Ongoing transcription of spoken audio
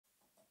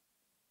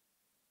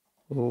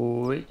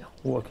Oi,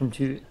 welcome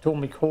to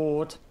Atomic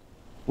Horde,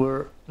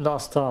 where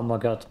last time I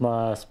got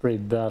my ass pretty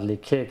badly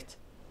kicked.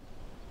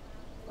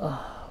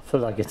 I feel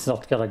like it's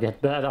not gonna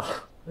get better.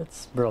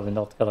 It's probably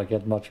not gonna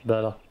get much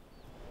better.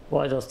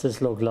 Why does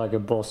this look like a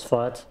boss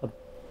fight?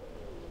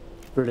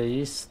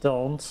 Please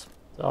don't.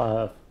 I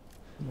have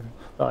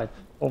like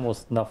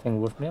almost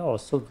nothing with me. Oh,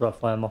 assault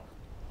rifle ammo.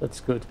 That's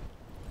good.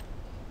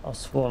 I've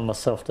sworn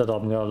myself that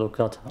I'm gonna look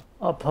up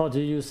how to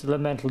use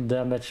elemental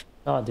damage.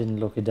 I didn't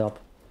look it up.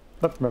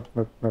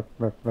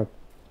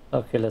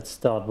 Okay, let's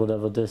start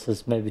whatever this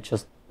is. Maybe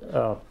just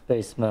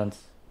basement.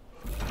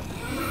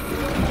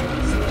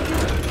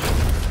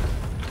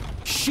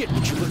 Shit,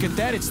 would you look at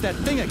that? It's that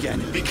thing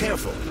again. Be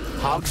careful.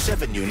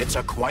 Hog-7 units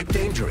are quite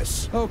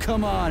dangerous. Oh,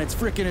 come on. It's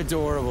freaking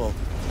adorable.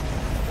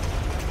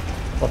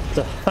 What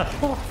the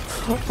hell?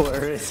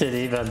 Where is it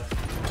even?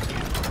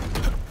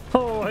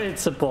 Oh,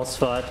 it's a boss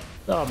fight.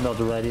 I'm not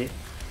ready.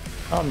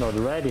 I'm not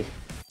ready.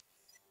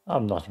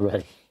 I'm not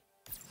ready.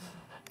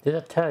 Did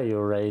I tell you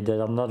already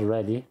that I'm not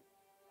ready?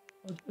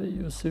 What will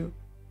you do?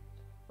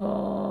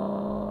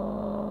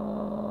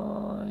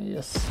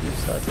 Yes, you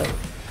said that.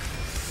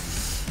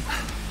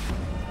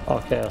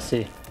 Okay, I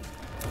see.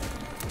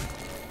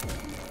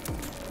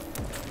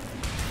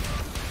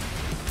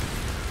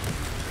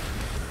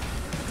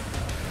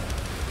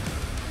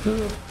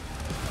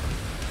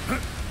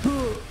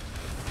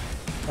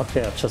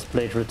 Okay, I just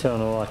played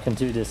Returnal. I can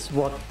do this.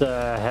 What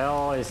the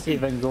hell is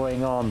even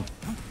going on?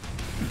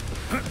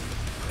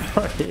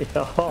 Okay.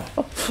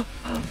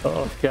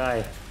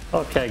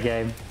 Okay,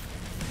 game.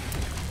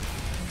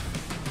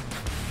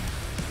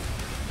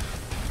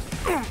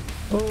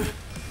 Oh.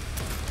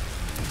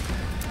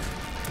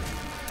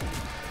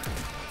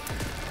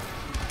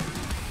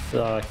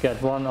 So I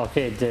get one.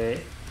 Okay,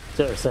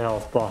 there's a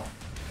health bar.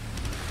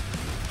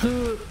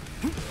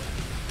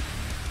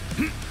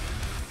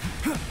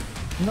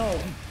 No,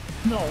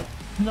 no,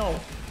 no,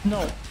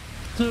 no,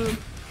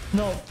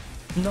 no,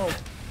 no.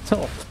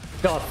 Oh,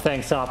 God,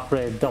 thanks,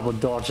 upgrade, double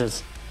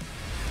dodges.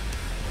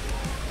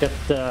 Get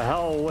the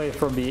hell away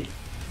from me.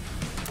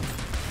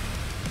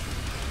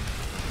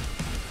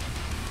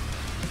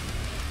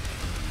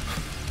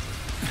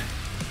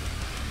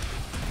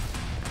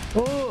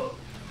 Oh!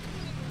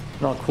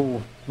 Not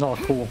cool, not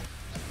cool.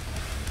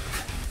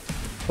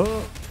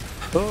 Oh,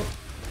 oh.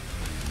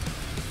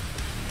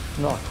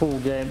 Not cool,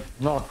 game.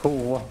 Not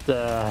cool. What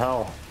the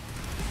hell?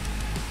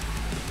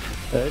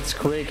 It's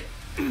quick.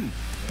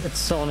 It's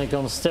Sonic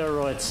on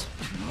steroids.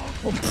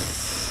 Oh,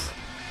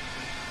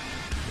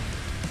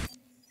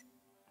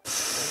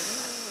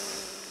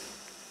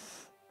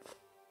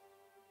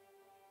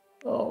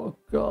 oh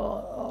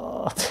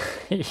God.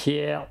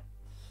 Yeah.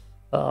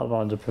 I'm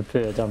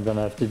underprepared. I'm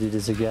gonna have to do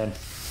this again.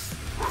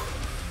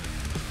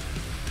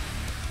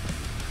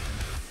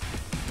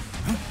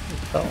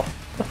 Oh.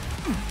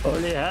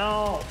 Holy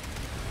hell!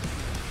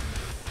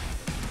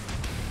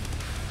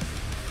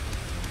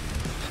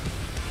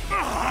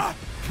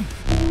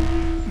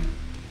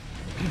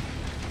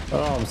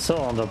 Oh, I'm so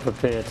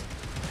underprepared.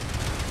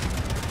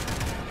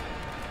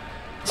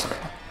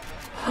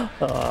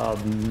 Oh,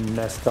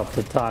 messed up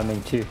the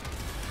timing too.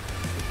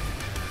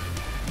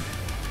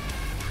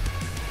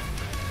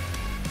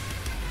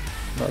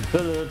 My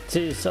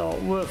abilities are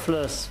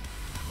worthless.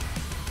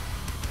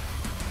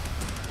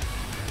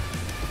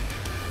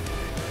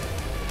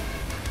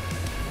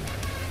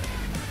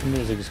 The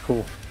music is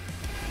cool.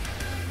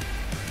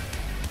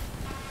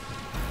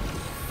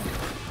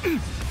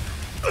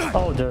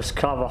 Oh, there's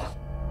cover.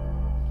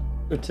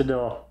 Good to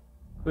know.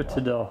 Good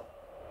to know.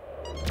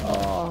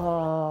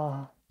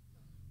 Oh,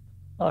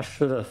 I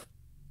should have.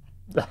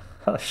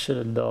 I should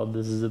have known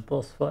this is a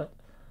boss fight.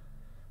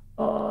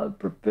 Oh, I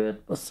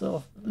prepared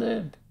myself a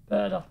little bit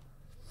better.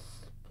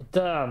 But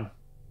damn.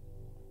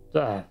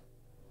 Damn.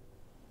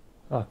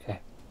 Okay,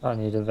 I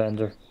need a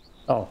vendor.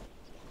 Oh,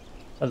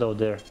 hello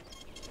there.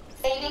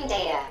 Saving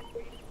data.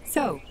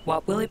 So,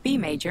 what will it be,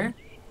 Major?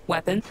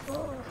 Weapon?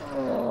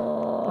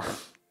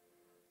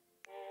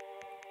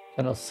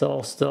 Can I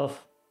sell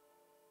stuff?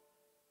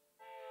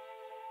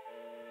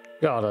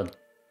 Got it.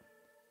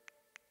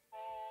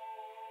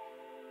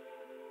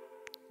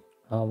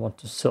 I want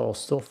to sell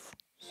stuff.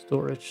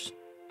 Storage.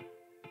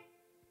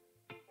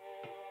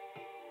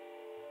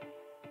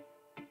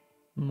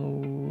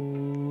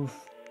 Move.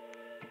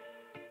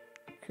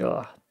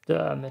 God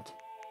damn it.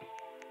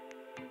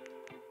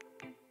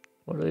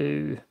 What are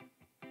you?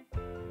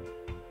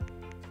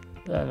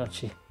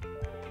 Energy.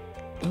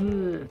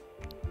 Ugh.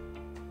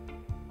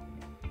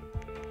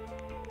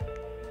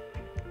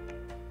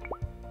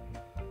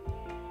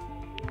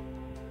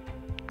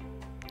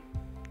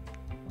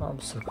 I'm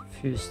so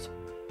confused.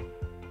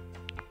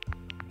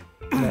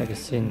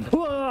 Magazine.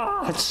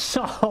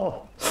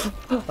 So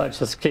I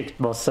just kicked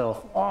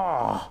myself.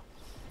 Oh,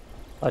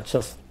 I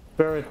just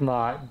buried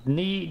my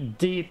knee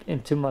deep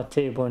into my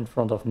table in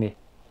front of me.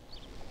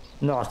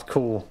 Not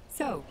cool.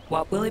 So,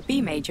 what will it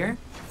be, Major?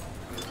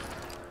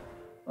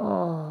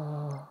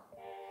 Oh,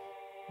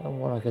 I don't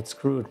want to get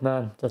screwed,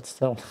 man. That's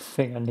the only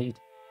thing I need.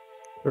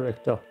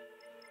 Director.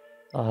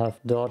 I have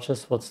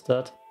dodges, what's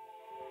that?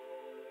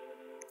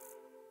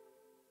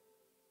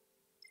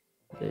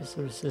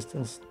 Laser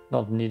resistance,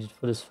 not needed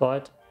for this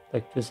fight.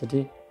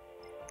 Electricity.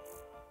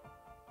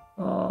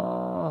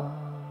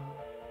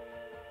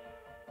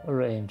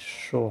 Range,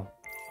 sure.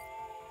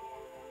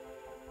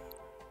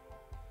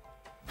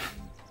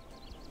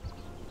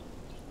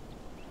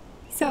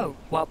 So,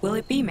 what will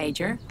it be,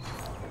 Major?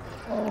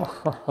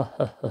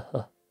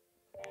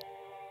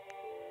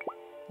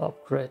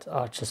 Upgrade.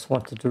 I just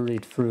wanted to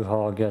read through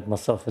how I get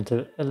myself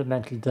into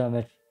elemental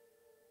damage.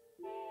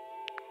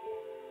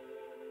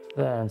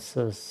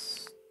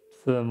 Advances.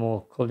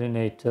 Thermal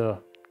collinator.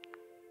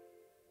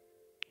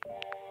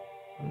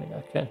 I mean,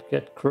 I can't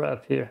get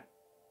crap here.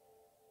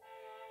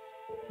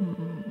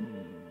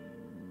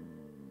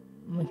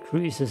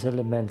 Increases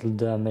elemental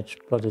damage,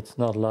 but it's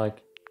not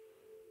like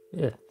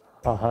it.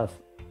 I have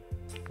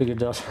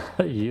figured out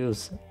how to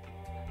use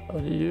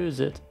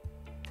it.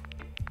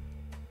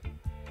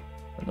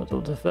 I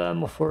don't have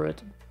ammo for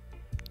it.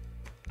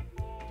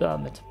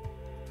 Damn it.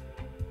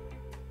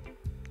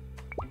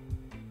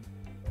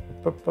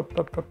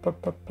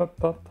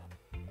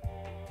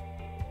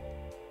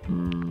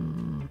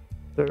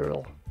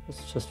 Barrel.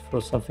 Let's just throw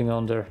something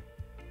on there.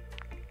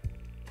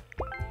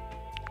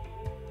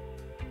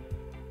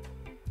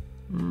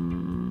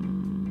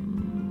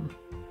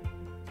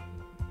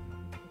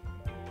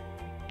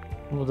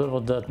 Whatever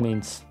that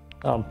means,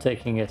 I'm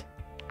taking it.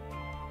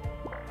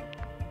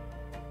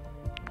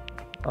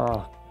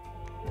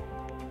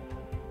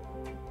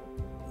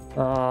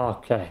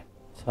 Okay,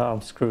 so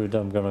I'm screwed.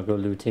 I'm gonna go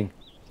looting.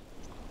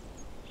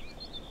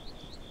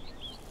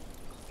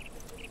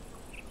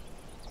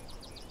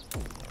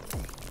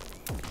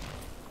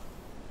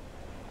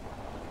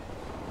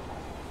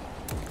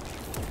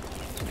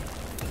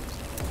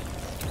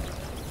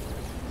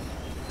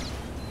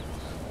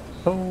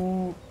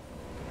 Oh,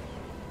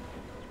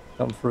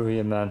 come through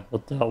here, man.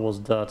 What the hell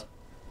was that?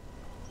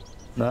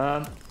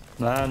 Man,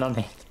 I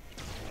mean,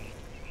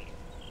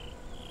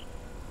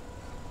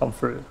 come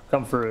through,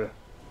 come through.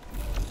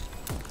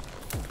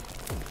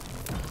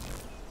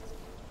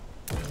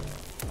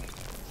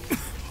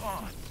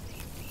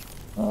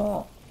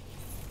 Oh.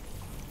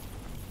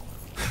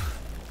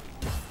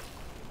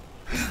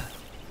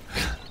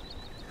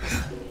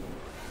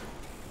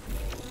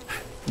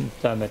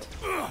 Damn it.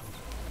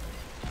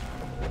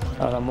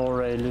 And I'm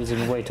already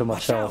losing way too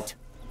much health.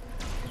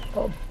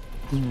 Oh.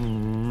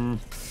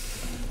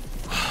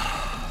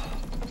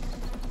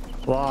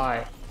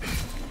 Why?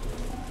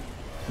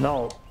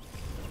 No.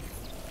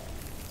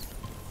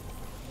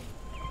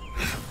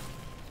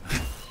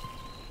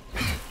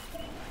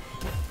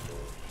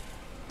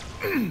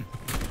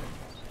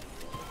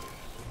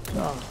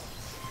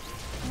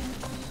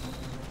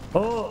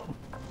 Oh,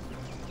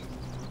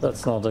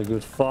 that's not a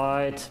good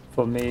fight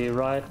for me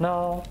right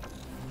now.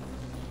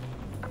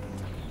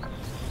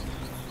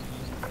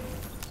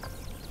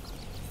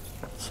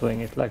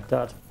 Swing it like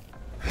that.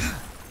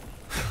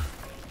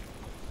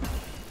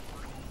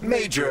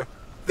 Major,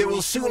 there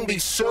will soon be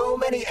so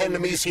many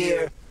enemies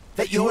here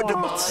that your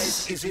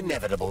demise is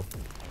inevitable.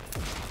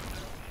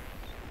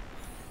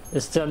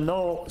 Is there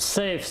no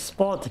safe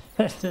spot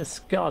in this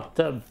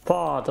goddamn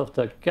part of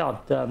the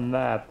goddamn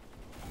map?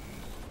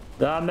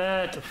 Damn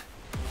it!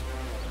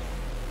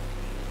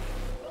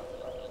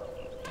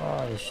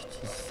 Oh,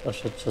 I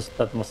should just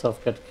let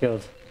myself get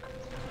killed.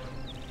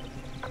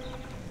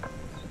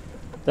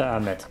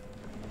 Damn it.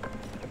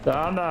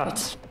 Damn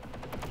it!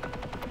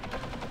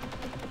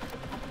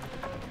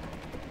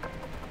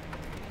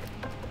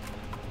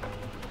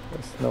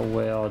 There's no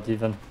way out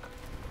even.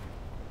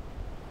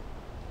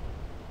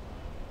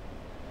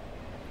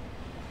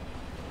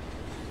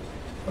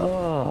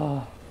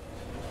 Oh.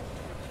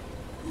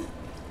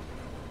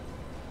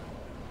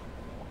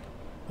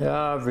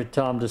 Yeah, every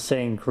time the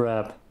same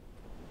crap.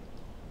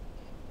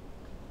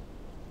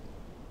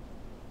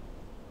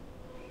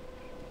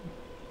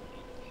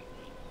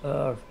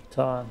 Every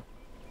time.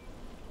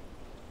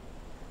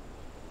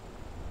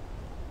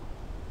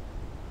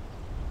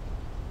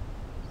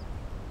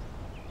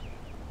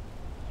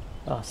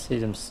 I see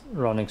them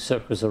running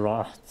circles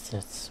around.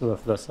 It's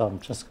worthless. I'm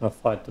just gonna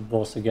fight the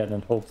boss again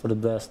and hope for the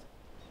best.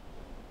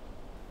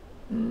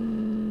 As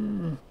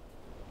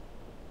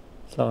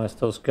long as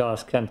those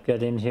guys can't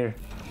get in here.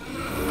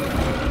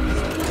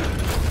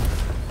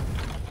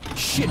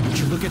 Shit, would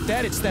you look at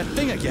that? It's that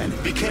thing again.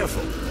 Be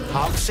careful.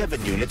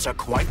 Hog-7 units are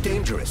quite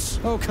dangerous.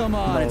 Oh, come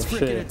on. No It's freaking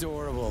shit.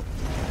 adorable.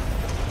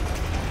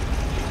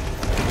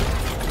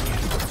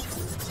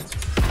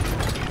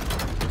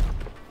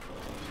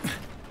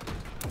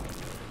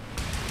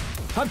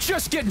 I'm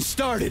just getting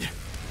started.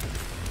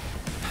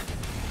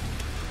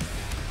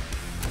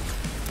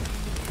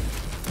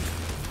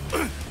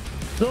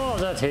 Oh,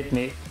 that hit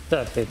me.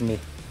 That hit me.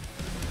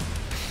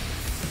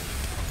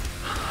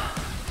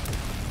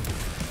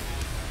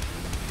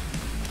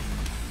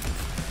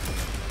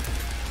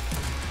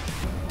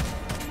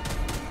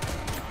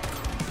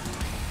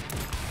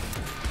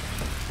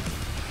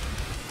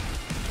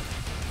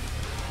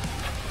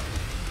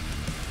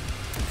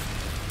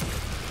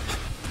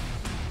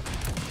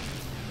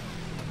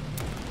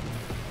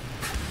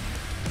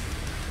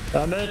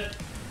 Damn it!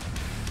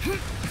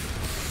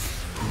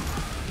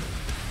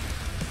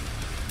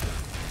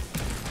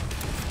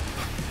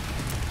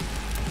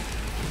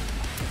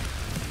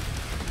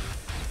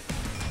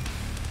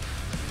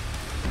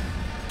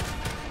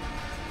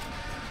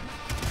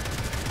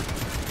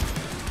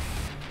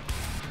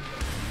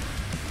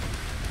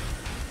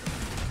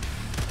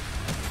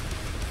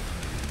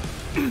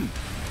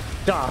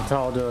 God,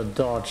 how to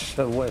dodge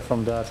away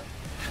from that.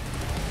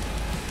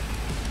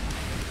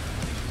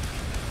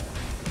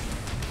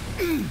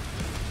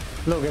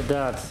 Look at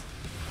that.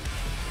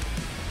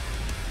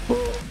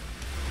 Oh.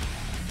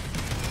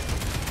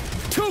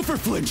 Two for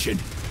flinching.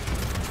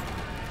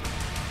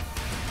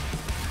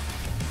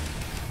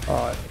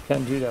 Alright, I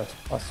can do that,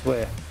 I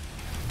swear.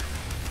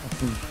 I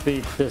can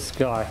beat this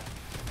guy.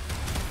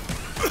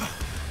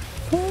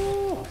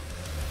 Ooh.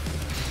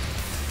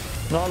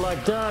 Not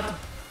like that.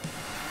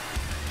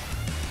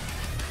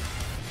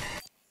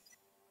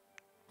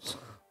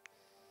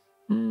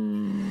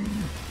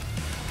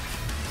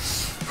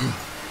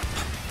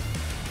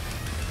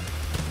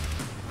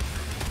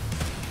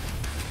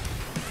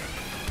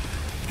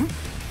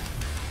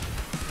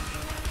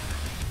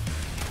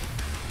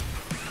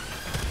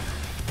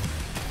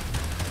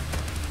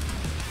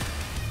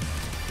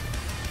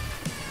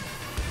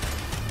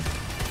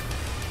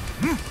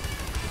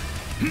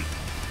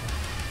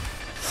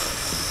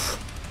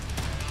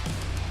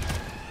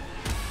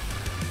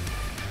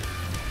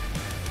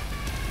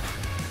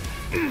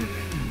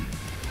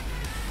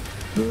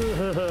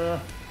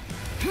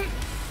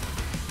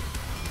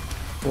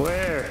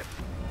 Where?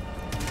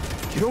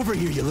 Get over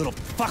here, you little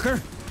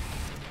fucker.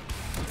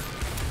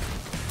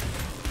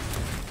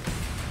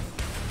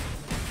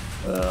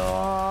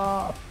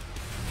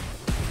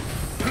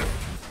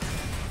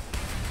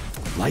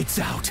 Lights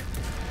out.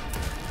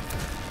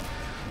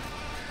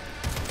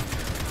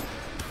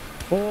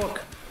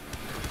 Fuck.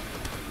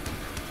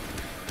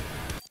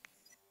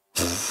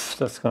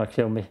 That's gonna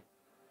kill me.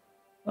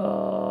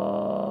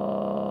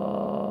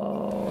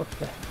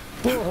 Okay.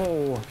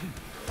 Whoa.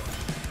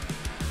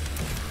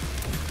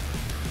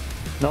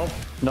 Nope,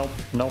 nope,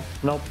 nope,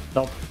 nope,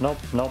 nope, nope,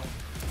 nope.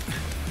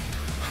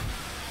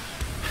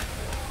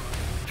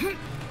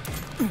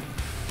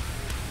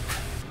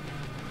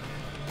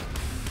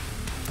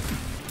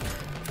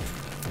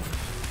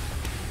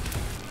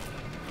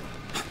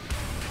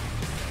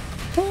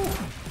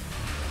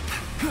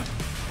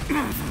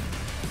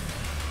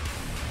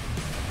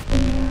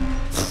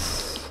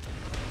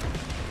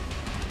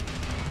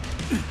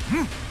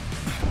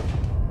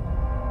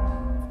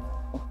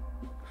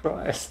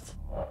 Christ.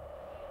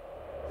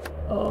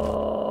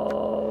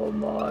 Oh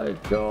my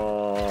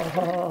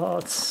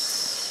God.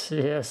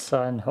 Yes,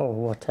 I know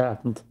what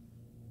happened.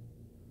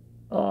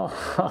 Oh,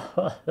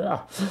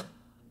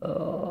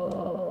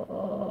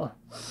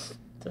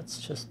 that's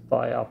just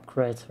buy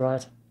upgrades,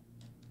 right?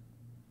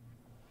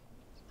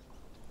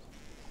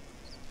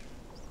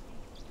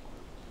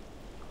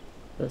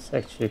 There's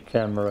actually a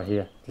camera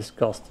here.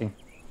 Disgusting.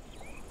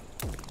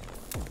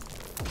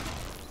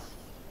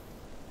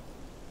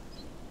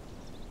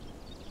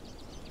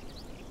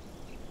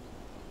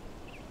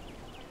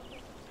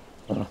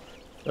 Oh,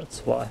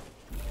 that's why.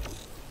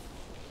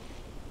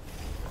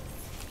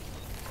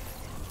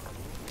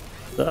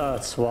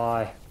 That's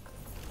why.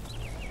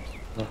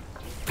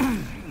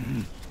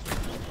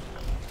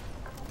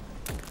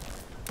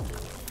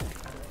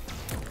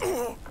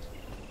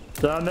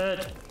 Damn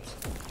it!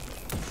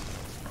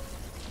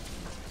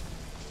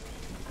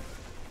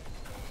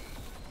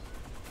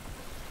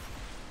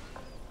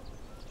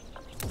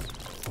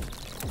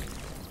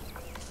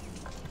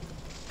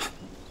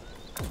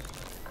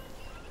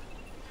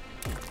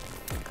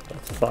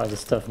 That fight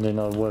is definitely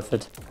not worth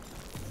it.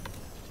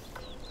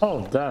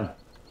 Oh damn,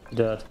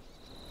 dead.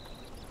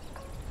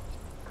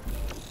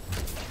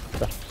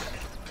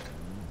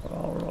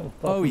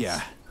 Oh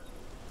yeah,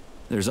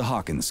 there's a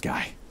hawk in the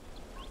sky.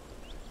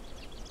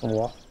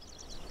 What?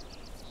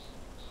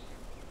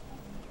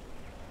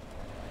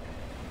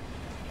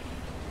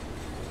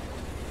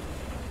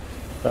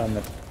 Damn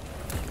it.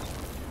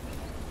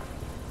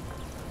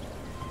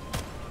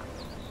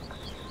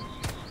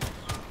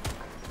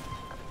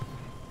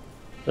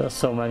 There's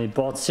so many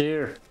bots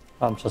here.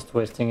 I'm just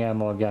wasting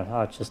ammo again.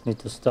 I just need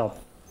to stop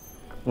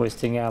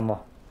wasting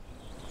ammo.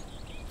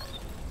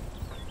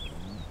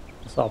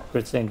 These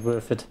upgrades ain't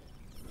worth it.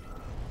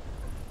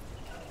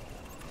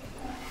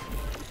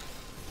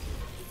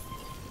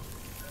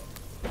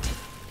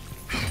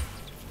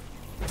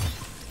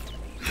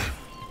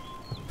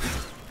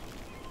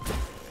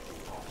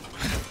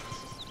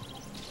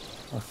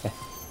 Okay.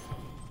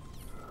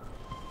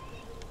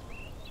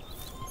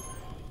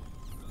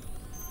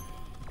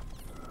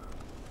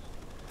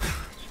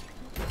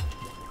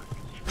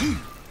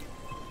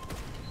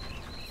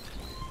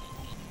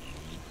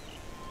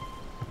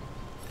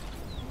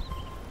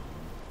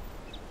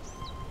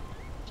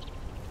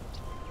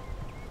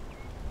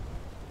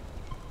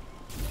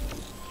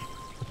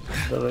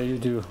 The way you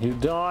do, you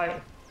die.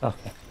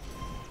 Okay.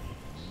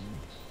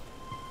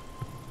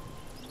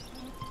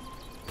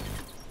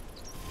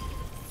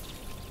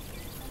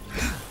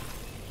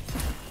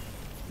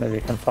 Maybe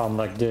you can farm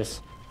like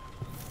this.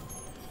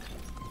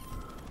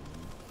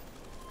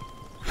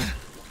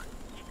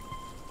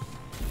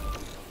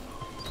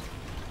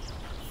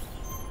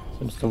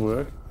 Seems to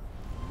work.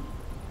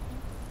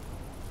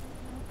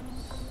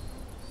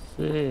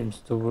 Seems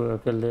to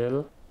work a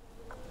little.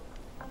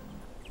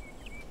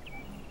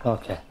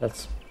 Okay,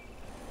 let's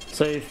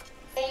save.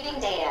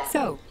 Saving data.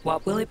 So,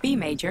 what will it be,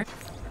 Major?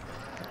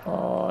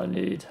 Oh, I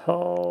need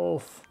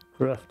health.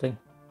 Crafting.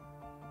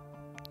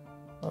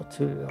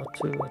 Two.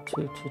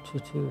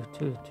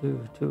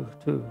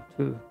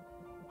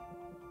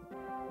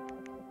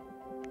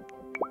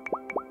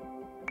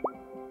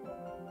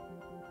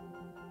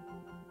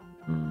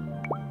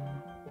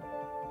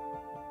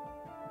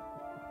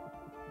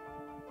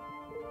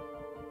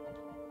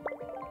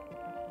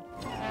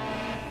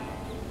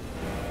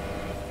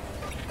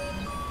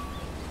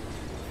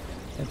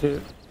 Thank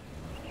you.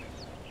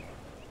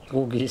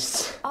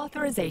 Drogist.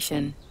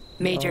 Authorization.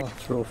 Major. Oh,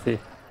 trophy.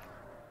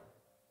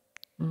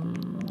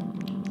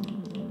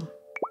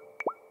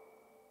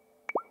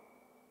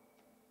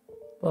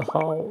 But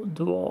how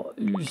do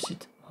I use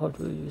it? How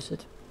do I use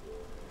it?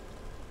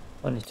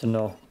 I need to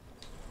know.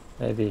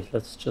 Maybe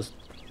let's just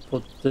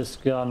put this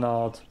gun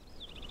out.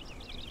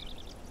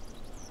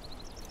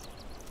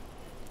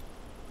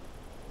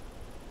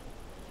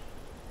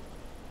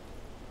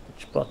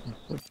 Which button?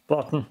 Which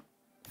button?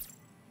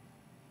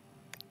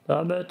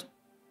 Damn it.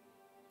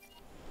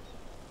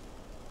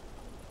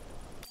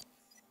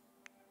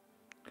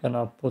 Can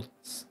I put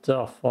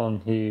stuff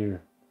on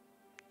here?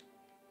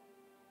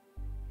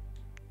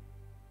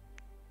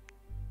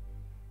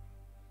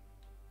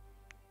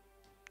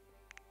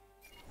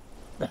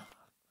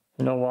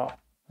 You know what?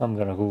 I'm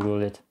gonna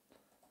Google it.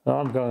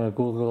 I'm gonna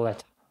Google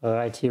it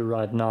right here,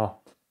 right now.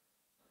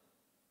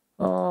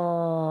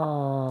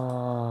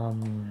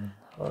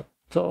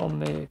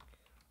 Atomic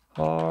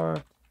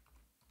heart.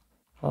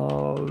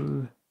 How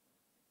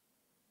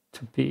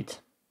to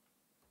beat.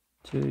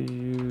 To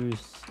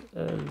use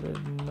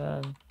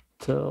elemental.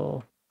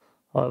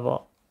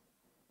 However,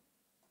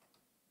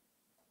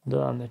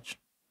 damage.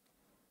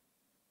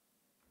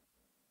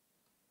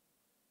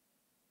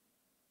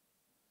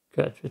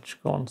 Cartridge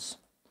guns.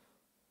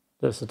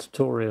 There's a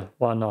tutorial.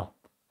 Why not?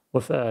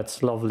 With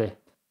ads, lovely.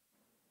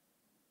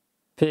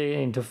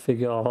 Paying to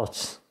figure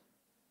out.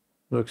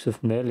 Works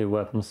with melee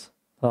weapons.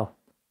 Oh.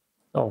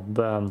 Oh,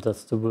 bam,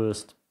 that's the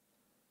worst.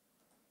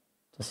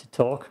 Does he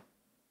talk?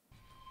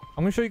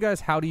 I'm going to show you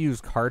guys how to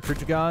use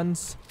cartridge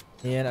guns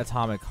in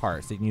Atomic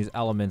Heart, so you can use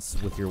elements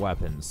with your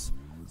weapons.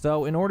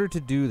 So in order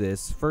to do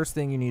this, first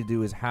thing you need to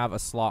do is have a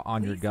slot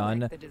on your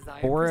gun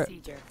for it.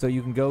 So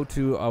you can go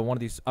to one of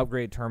these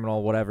upgrade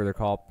terminal, whatever they're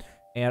called,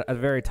 and at the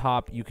very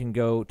top you can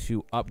go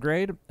to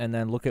upgrade and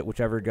then look at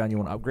whichever gun you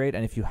want to upgrade.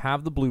 And if you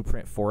have the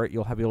blueprint for it,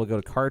 you'll be able to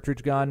go to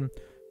cartridge gun,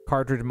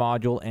 cartridge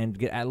module, and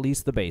get at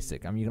least the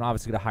basic. I mean, you can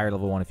obviously get a higher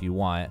level one if you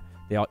want.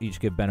 They all each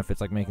give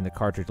benefits like making the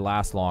cartridge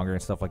last longer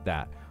and stuff like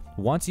that.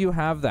 Once you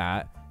have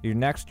that, you're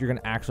going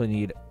to actually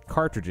need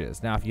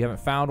cartridges. Now, if you haven't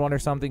found one or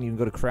something, you can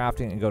go to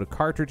crafting and go to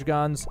cartridge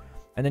guns,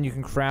 and then you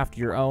can craft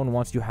your own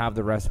once you have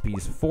the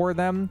recipes for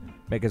them.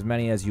 Make as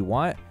many as you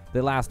want.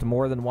 They last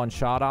more than one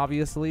shot,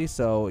 obviously,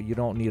 so you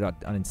don't need an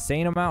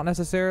insane amount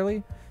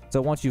necessarily.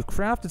 So once you've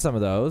crafted some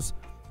of those,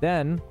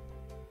 then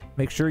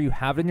make sure you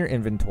have it in your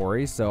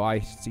inventory. So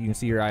you can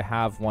see here I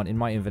have one in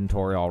my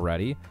inventory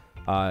already.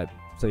 So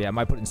yeah, I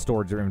might put it in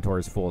storage. Your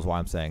inventory is full is why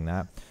I'm saying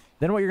that.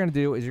 Then what you're going to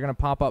do is you're going to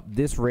pop up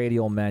this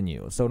radial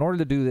menu. So in order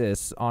to do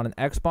this, on an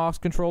Xbox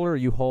controller,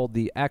 you hold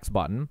the X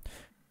button.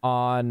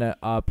 On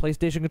a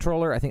PlayStation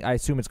controller, I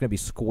assume it's going to be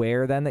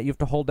square then that you have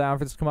to hold down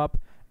for this to come up.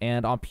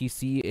 And on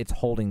PC, it's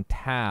holding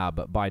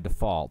tab by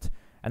default.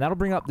 And that'll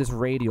bring up this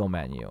radial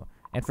menu.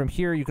 And from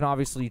here, you can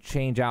obviously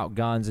change out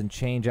guns and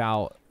change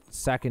out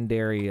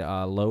secondary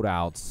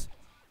loadouts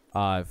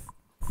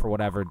for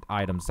whatever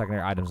items,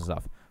 secondary items and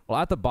stuff. Well,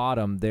 at the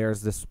bottom,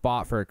 there's this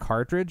spot for a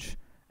cartridge.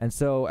 And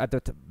so at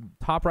the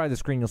top right of the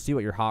screen, you'll see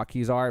what your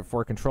hotkeys are.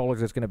 For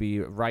controllers, it's going to be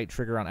right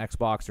trigger on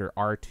Xbox or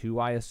R2,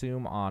 I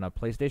assume, on a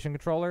PlayStation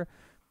controller.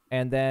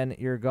 And then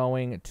you're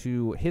going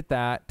to hit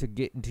that to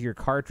get into your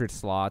cartridge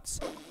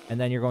slots. And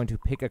then you're going to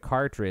pick a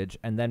cartridge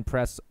and then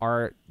press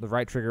the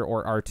right trigger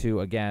or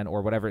R2 again,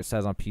 or whatever it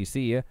says on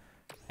PC.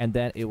 And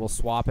then it will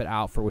swap it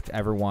out for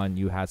whichever one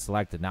you had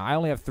selected. Now, I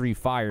only have 3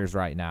 fires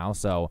right now,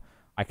 so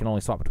I can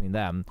only swap between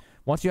them.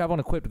 Once you have one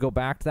equipped, go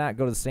back to that,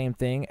 go to the same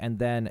thing, and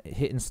then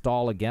hit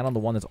install again on the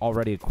one that's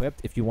already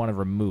equipped if you want to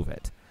remove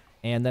it.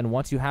 And then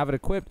once you have it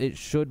equipped, it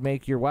should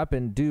make your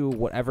weapon do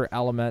whatever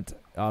element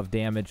of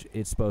damage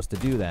it's supposed to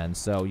do then.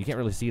 So you can't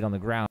really see it on the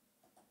ground.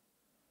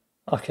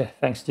 Okay,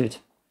 thanks, dude.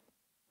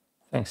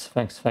 Thanks.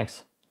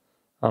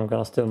 I'm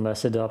gonna still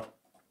mess it up.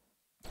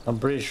 I'm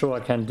pretty sure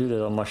I can do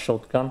that on my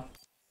shotgun.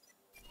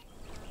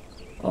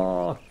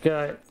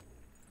 Okay.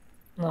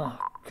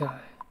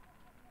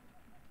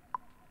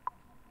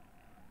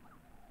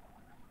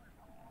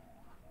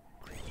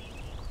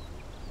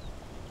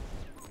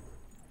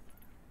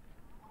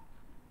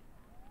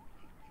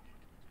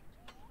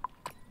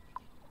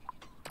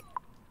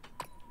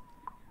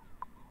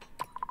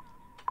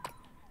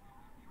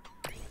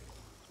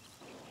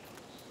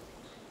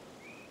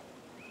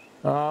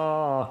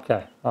 Oh,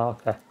 okay,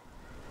 okay.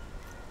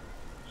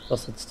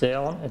 Does it stay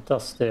on? It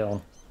does stay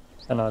on.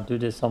 Can I do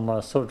this on my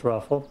assault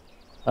rifle?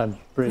 I'm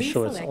pretty Please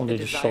sure it's select only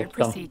the the desired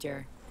shotgun.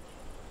 procedure.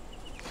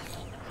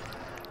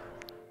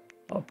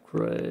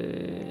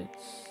 Upgrades.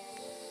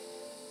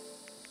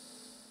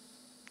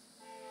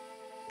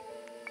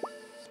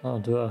 So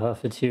do I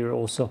have it here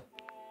also?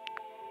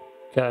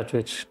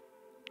 Cartridge.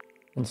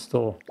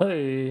 Install.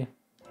 Hey!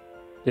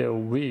 There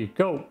we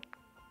go!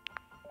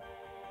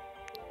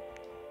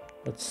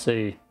 Let's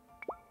see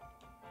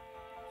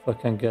if I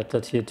can get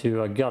that here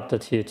too. I got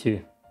that here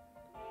too.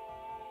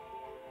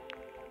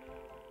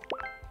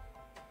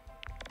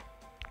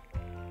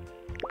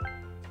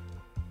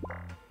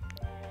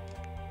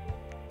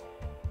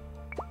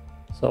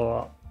 So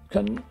I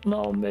can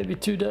now maybe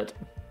do that.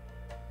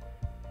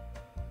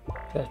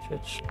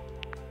 Cartridge.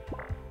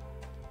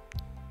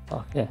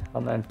 Okay,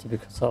 I'm empty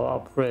because I'll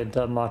upgrade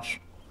that much.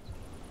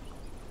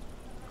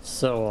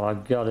 So I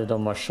got it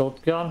on my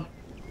shotgun.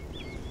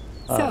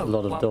 I have a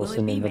lot of what those will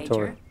in it be,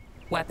 inventory. Major?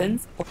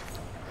 Weapons or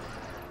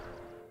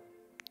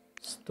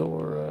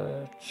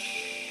Storage.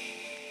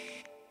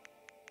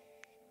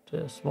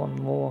 There's one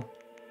more.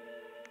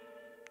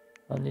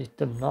 I need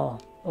them now.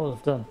 All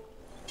of them.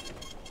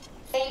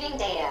 Saving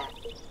data.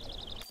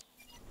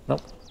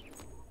 Nope.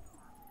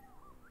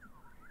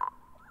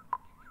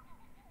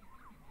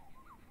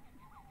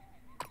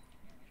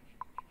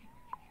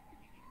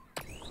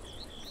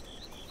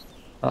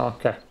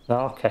 Okay,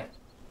 okay.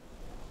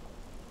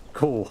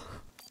 Cool.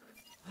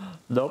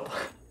 Nope.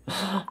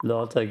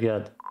 Not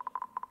again.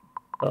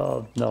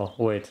 Oh, no,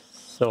 wait.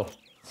 So.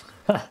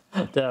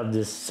 Damn,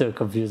 this so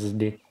confuses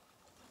me.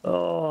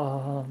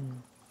 Oh.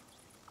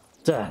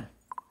 Damn.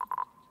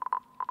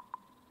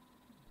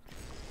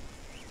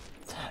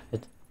 Damn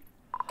it.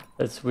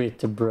 It's weird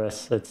to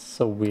press. It's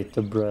so weird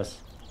to press.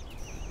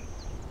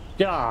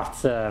 God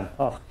damn.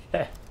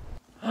 Okay.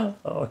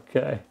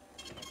 Okay.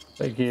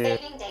 Thank you.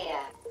 Saving data.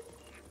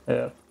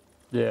 Yeah.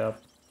 Yeah.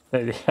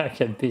 Maybe I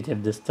can beat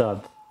him this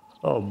time.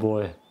 Oh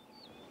boy.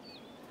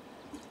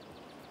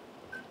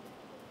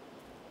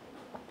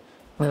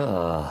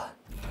 Ah.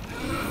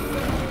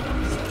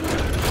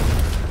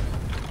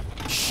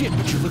 Shit,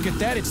 would you look at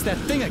that? It's that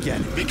thing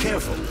again. Be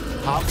careful.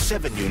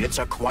 Hog-7 units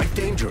are quite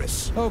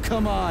dangerous. Oh,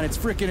 come on. It's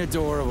freaking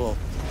adorable.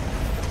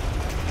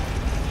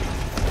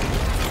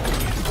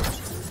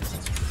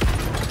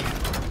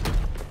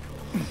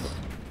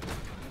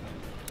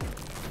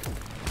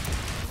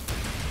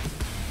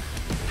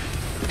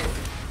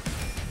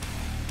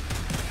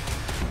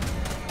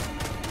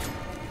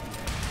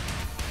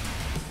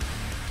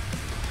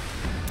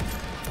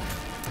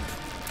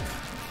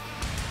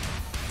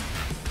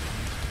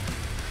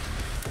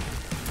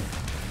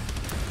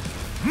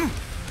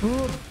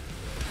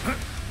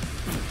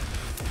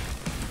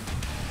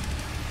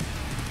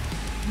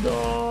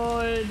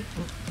 No!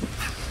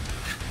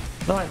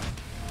 No!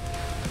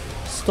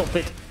 Stop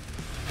it!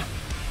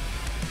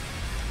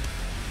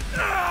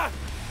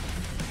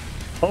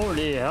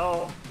 Holy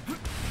hell!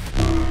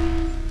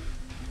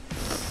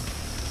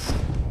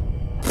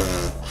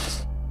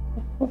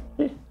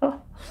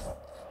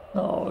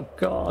 Oh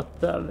god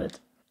damn it!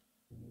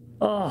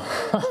 Oh!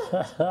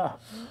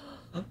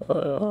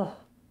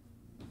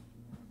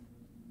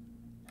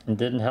 It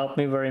didn't help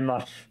me very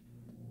much.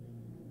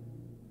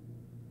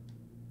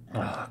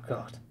 Oh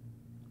god.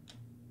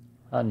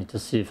 I need to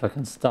see if I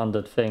can stun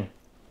that thing.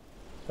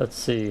 Let's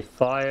see.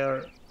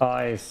 Fire,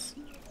 ice,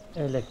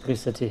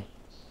 electricity.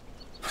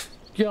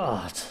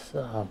 God,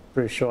 I'm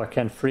pretty sure I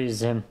can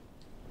freeze him.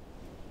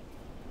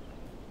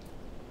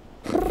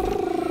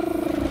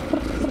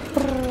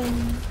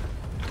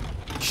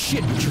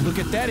 Shit, would you look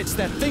at that? It's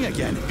that thing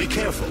again. Be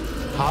careful.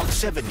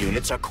 Hog-7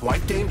 units are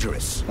quite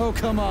dangerous. Oh,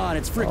 come on.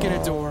 It's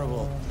freaking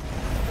adorable.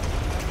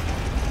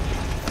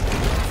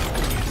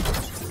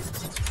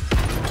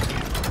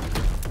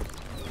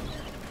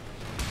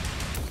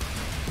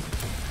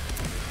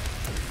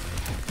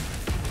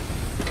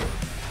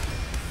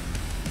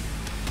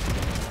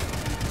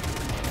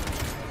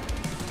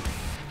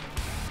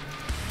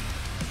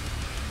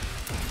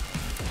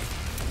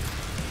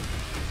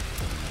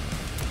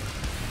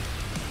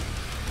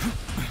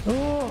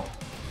 Oh!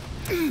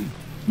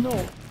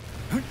 No!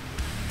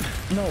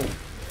 No!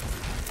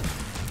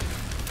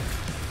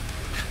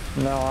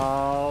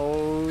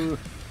 No!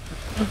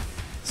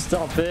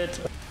 Stop it!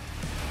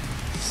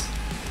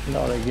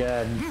 Not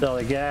again! Not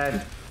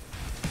again!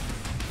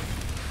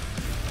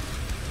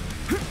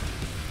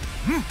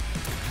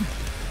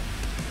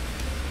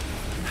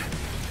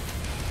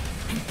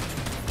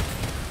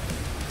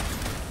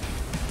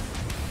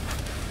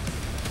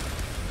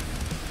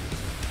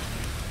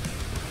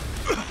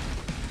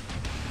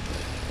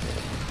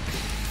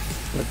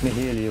 Let me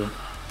heal you.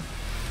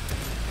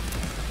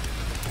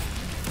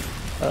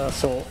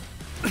 So.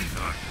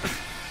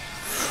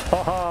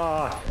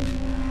 Fuck!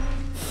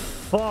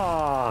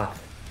 Fuck!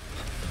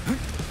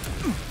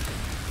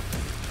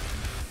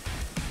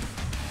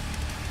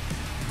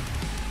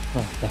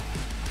 Okay.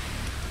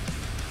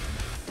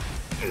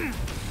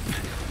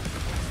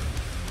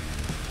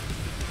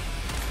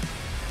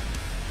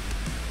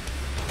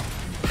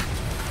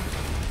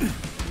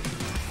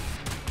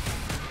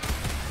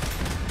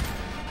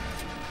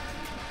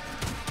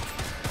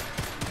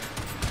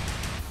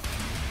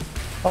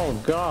 Oh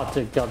god,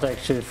 it got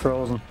actually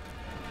frozen.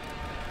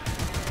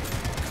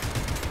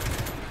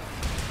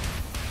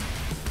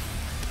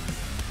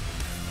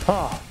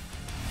 Huh.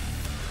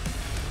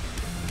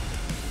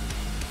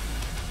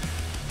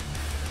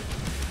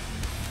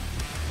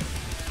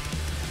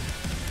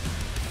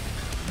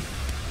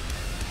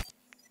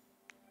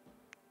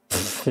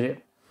 Yeah.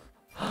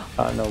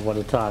 I don't know what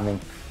the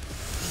timing.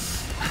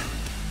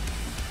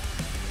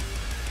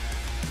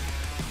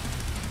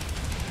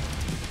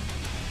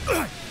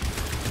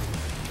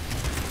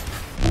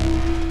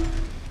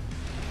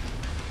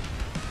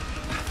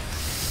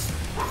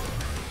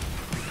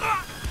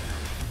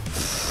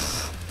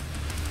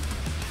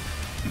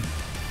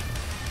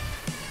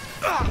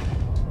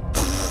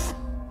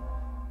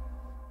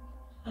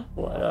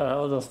 What the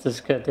hell is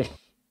this getting?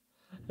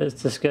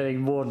 Is this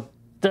getting more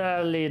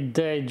deadly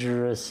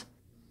dangerous?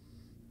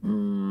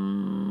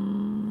 I'm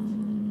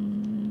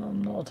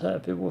not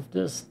happy with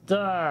this.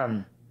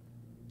 Damn.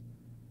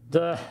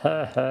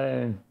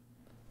 Damn.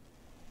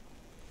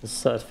 The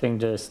sad thing,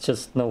 there's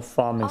just no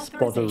farming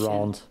spot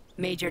around.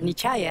 Major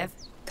Nechayev,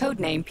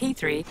 codename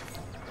P3.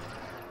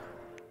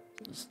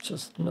 There's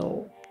just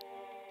no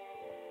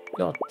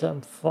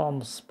goddamn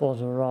farm spot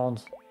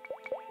around.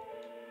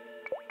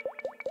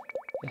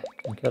 Yeah,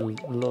 can get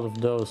a lot of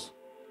those.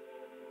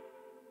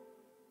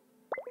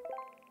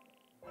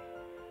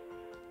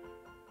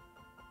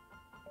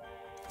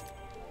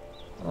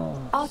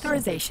 Oh,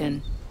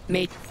 Authorization.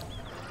 Made.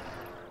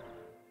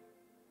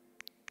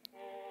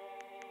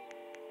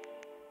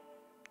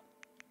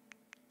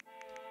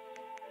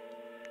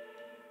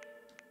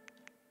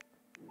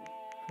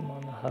 come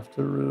on, I have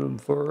the room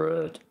for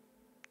it.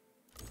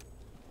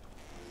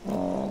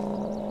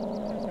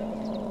 Oh,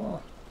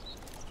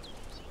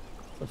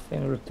 the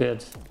thing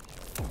repaired.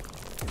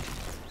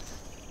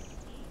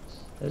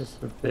 It is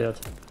repaired.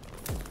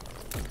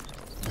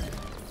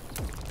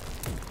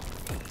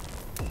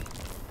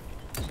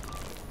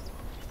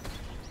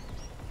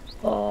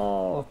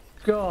 Oh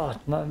god,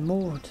 my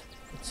mood.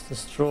 It's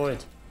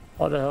destroyed.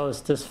 How the hell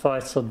is this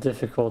fight so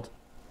difficult?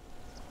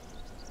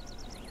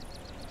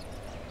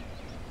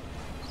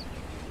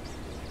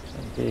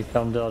 And here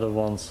come the other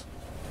ones.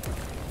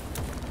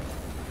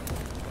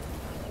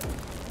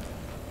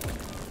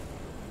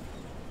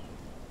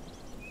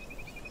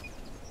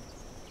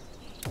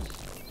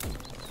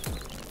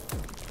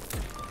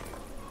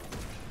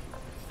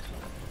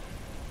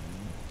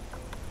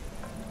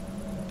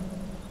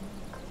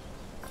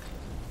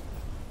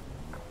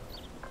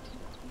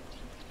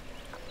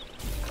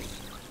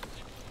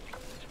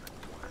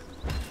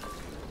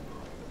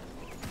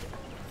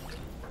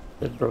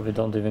 They probably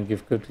don't even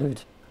give good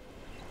loot.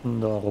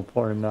 No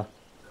problem.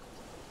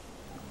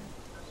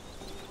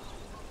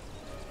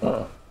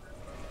 Oh.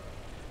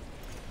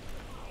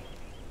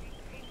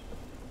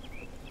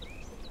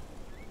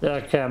 There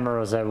are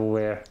cameras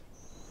everywhere.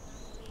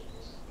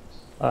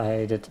 I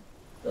hate it.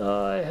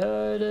 I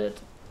hate it.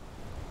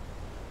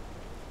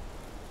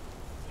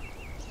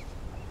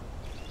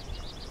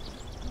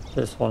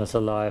 This one is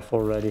alive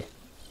already.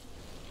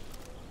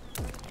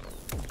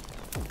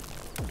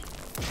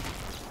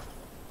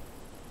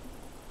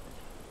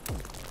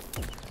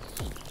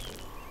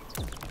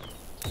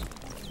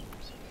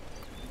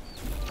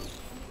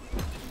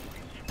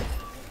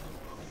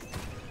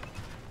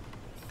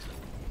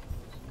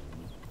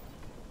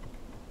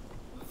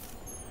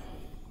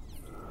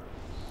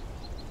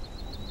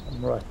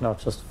 Right now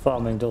just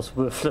farming those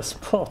worthless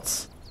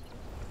pots.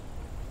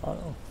 I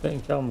don't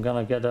think I'm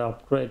gonna get an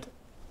upgrade.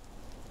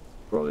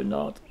 Probably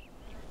not.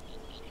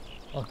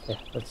 Okay,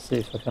 let's see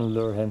if I can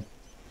lure him.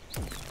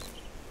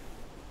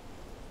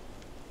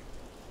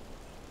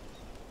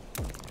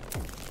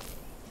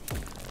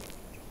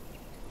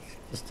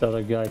 Is the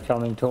other guy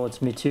coming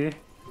towards me too?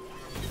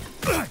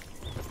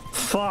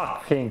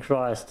 Fucking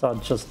Christ, I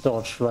just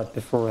dodged right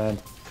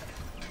beforehand.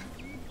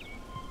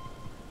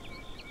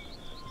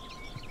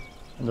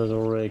 And that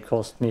already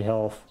cost me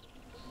health.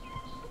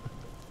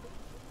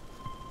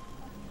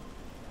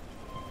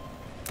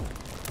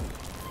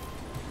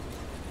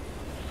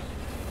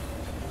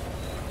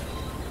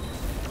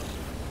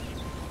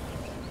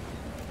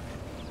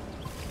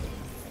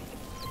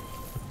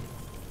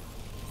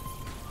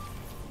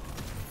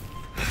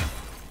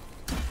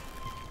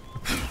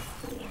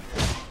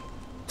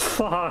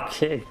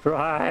 Fucking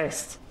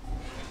Christ!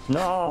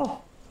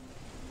 No!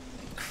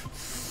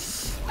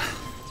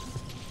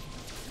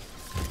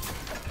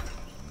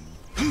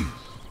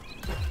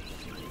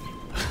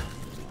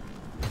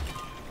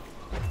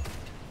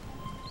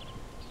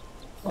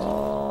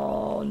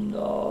 Oh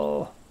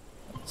no!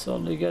 It's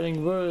only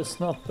getting worse,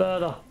 not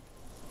better.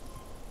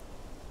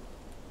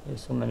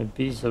 There's so many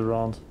bees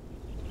around.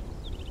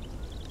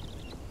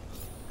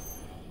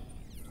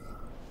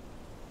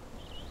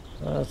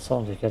 That's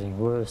only getting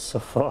worse so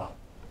far.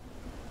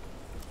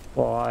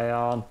 Why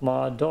aren't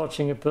my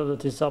dodging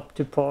abilities up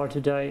to par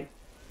today?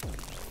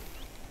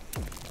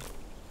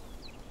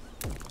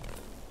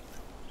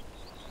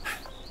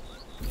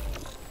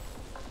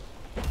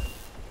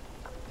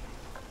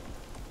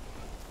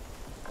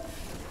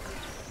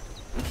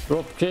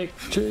 Drop kick,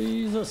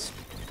 Jesus.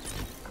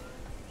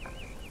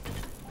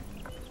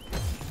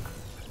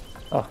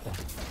 Okay.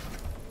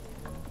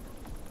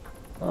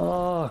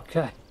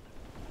 Okay.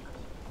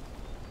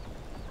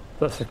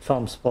 Perfect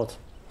farm spot.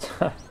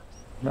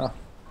 No,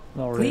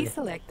 not really. Please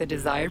select the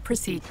desired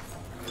procedure.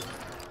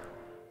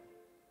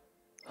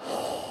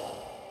 I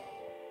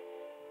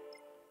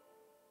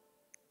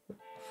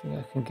think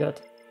I can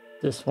get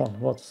this one.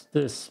 What's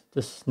this?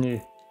 This is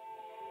new.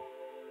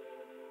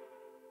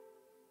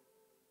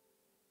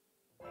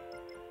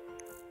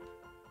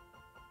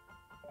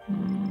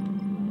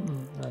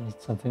 I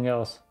need something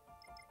else.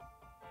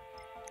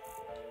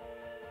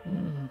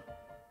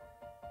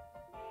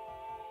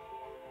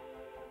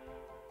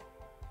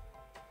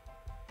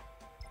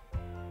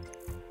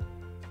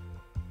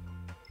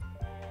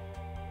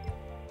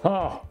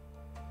 Ah,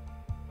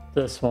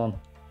 this one.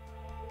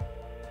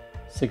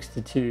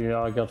 62,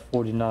 I got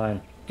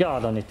 49.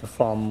 God, I need to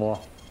farm more.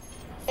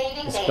 Saving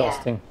data.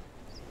 Disgusting.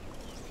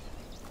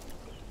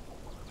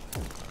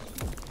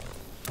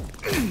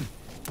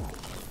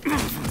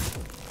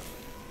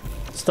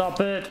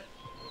 Stop it!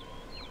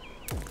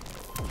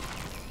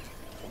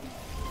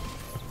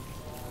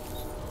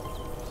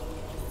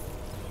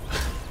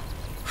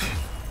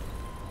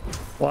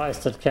 Why is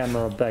that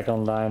camera back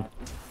online?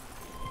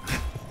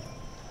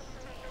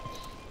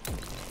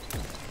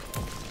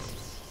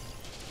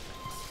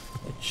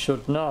 It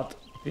should not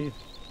be.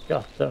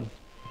 Got them.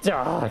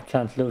 Ah, I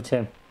can't loot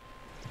him.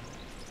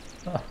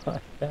 I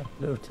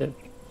can't loot him.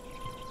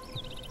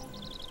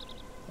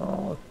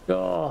 Oh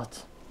God.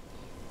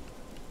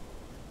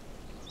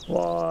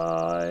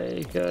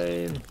 Why,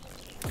 game?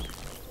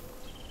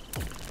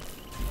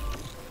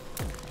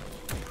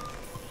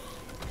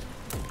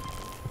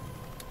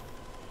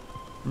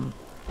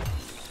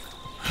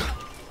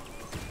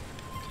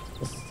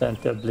 Just stand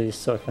there, please,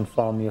 so I can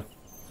farm you.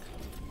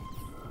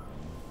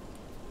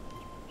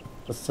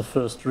 That's the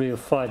first real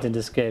fight in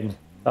this game.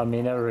 I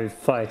mean, every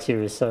fight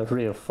here is a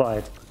real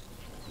fight.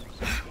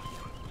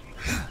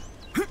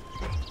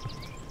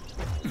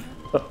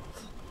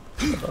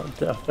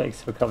 Oh,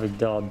 thanks for coming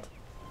down.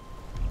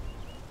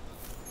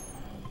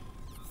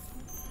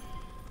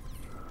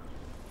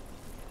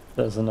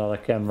 There's another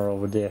camera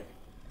over there.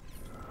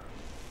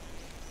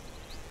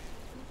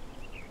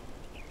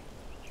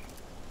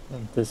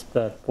 And this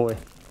bad boy.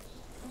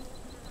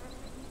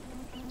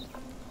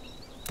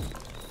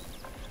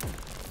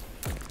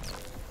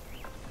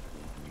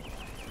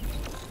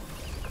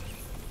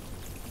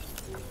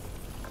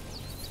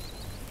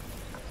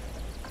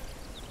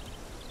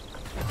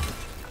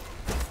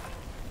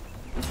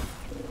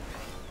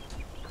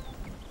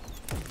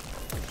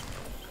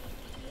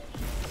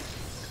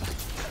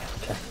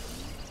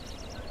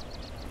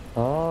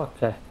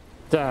 Okay.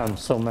 Damn,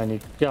 so many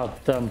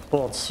goddamn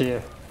bots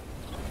here.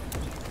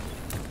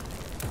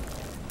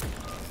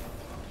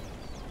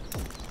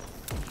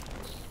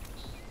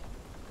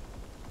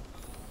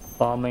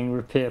 Farming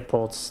repair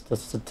pods,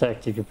 that's the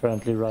tactic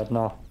apparently right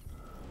now.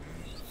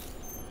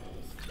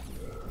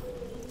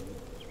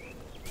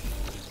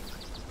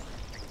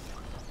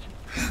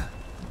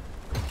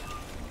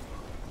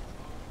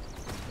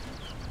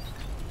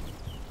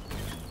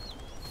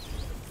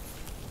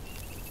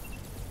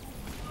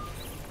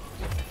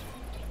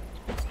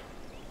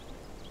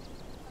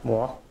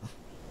 What?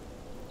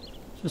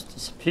 Just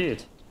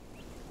disappeared.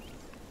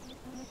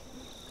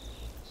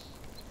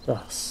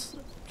 That's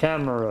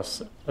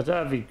cameras at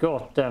every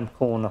goddamn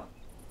corner.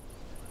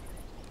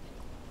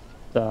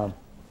 Damn,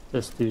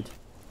 this dude.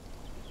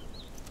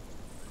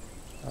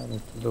 I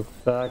need to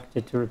look back.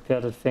 Did you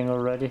repair that thing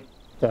already?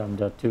 Damn,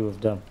 there are two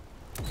of them.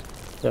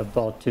 They're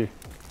about to.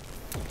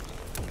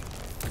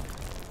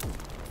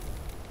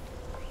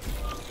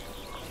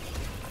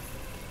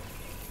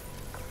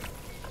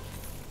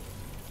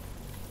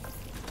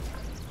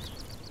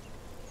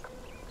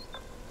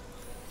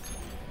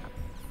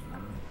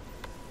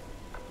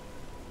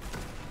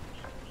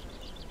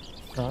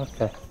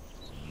 Okay.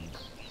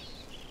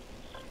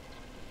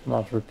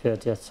 Not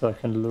repaired yet, so I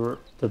can lure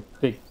the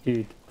big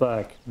dude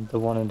back. The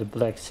one in the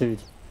black suit.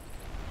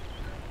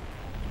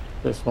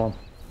 This one.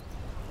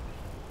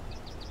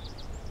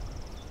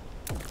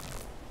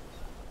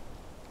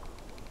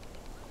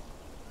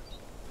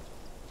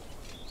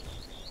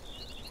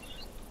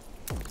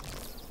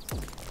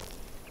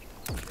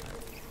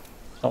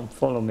 Don't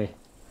follow me.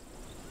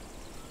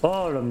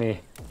 Follow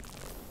me.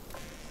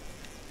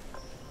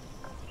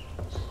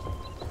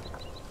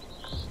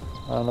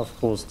 And of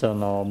course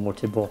then our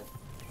multi-ball.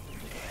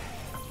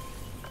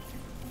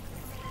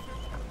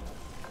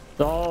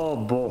 Oh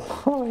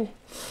boy.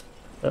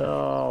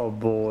 Oh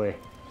boy.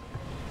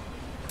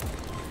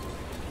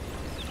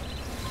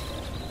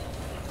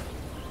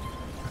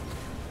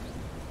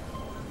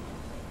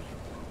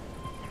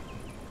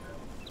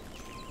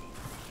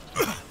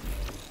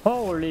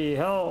 Holy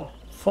hell.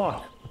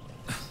 Fuck.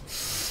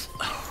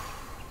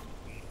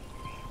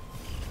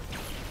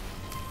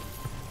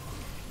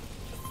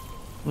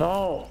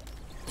 No.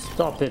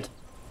 Stop it.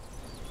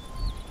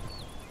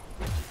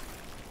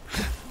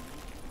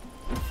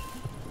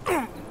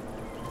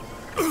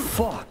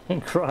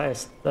 fucking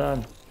Christ,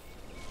 man.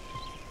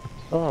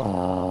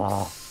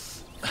 Oh.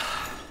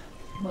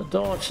 My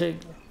dodging.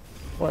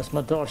 Why is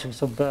my dodging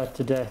so bad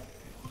today?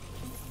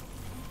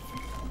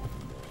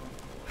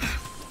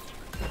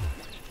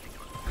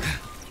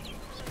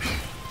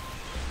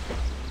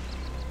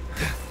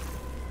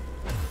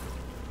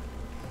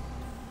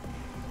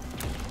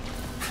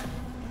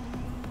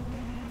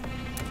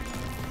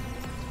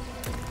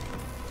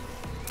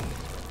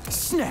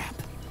 Snap!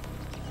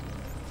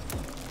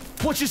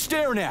 What you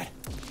staring at?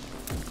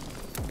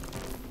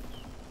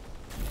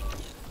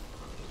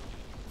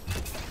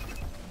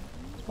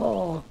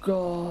 Oh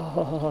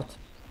God.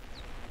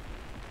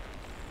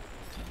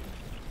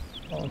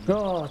 Oh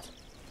God.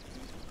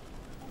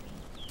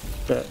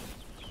 There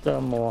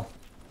are more.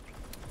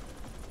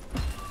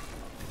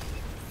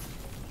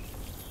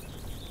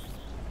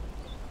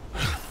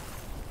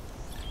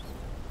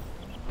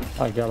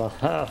 I gotta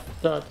have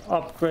that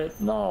upgrade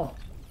now.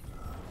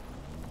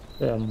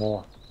 There are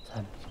more.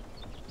 Damn it.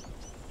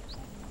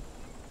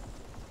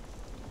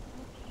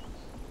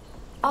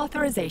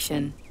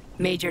 Authorization.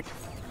 Major.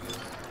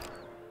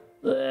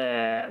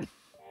 There.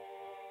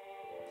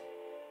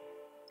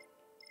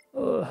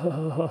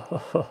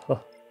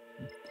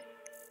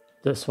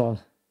 This one.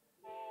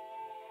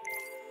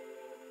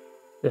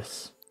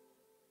 Yes.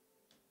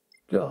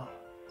 Go.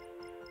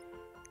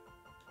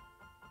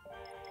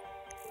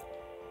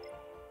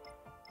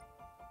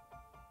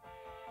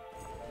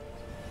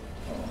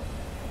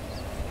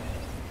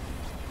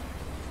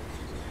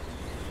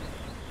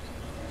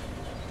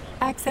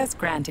 Access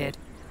granted.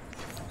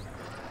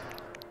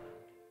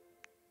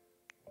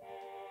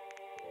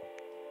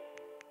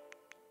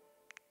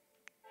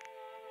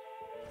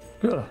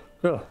 Go,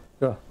 go,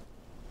 go.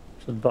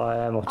 Should buy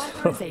ammo.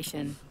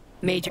 Authorization.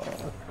 Major.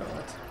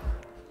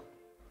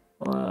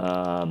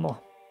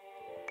 Ammo.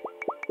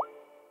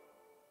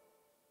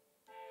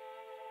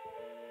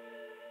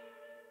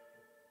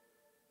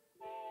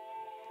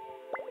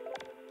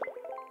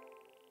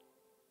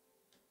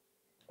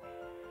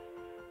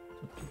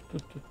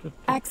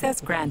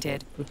 Access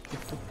granted.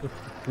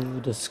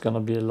 Ooh, this is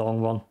gonna be a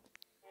long one.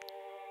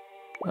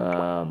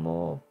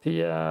 Ammo,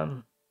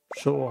 PM.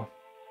 Sure.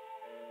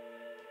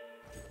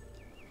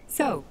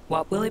 So,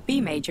 what will it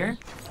be, Major?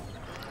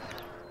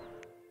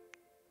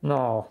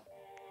 No.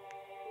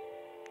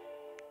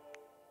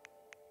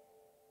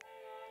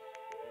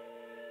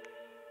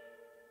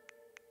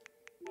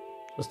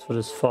 Just for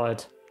this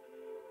fight.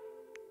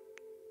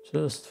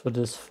 Just for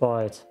this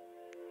fight.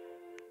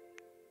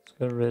 Let's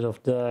get rid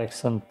of the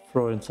axe and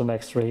throw in some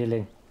extra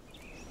healing.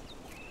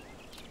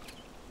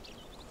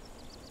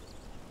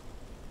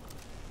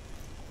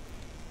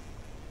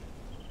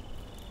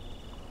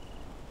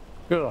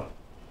 Go.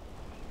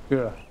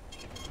 Go.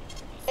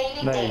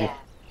 Saving Maybe. data.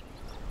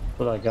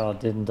 But I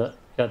didn't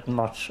get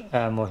much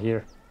ammo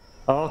here.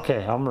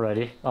 Okay, I'm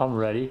ready. I'm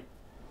ready.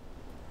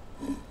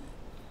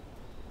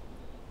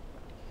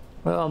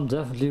 Well, I'm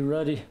definitely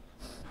ready.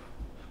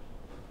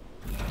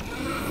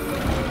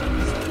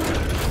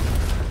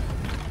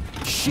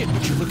 Shit,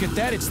 would you look at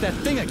that? It's that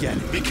thing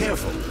again. Be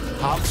careful.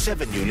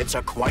 Hog-7 units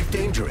are quite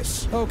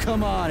dangerous. Oh,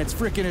 come on. It's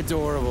freaking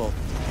adorable.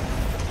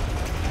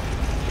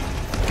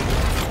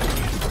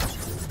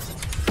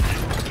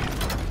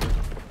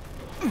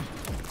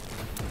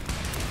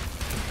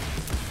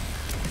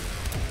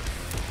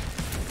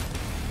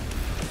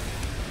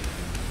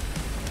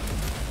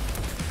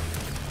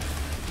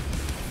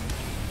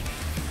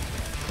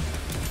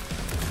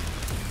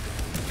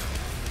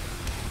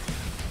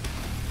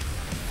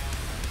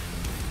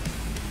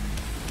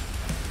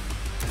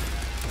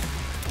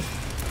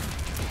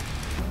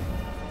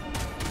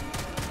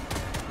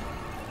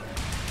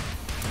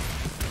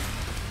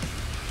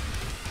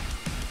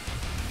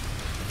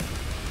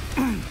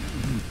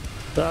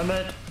 Damn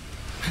it.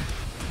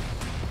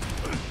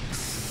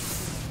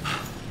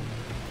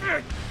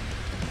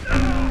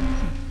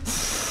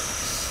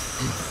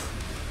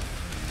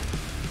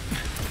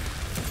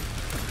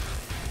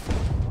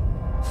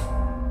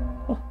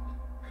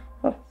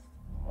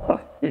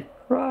 Fucking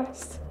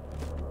Christ.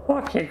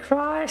 Fucking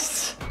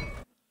Christ.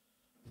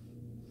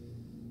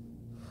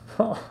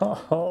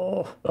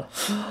 Oh,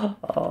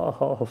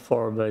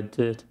 far I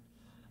did.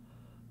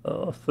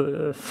 Oh,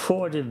 for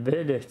 40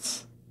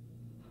 minutes.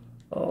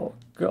 Oh,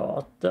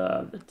 God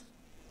damn it.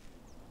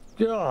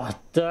 God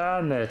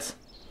damn it.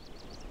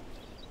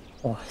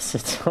 Why is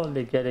it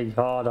only getting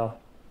harder?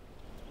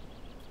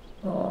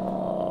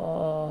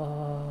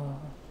 Oh.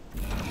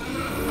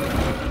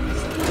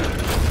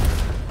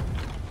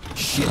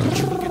 Shit, would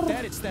you look at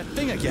that? It's that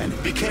thing again.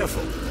 Be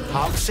careful.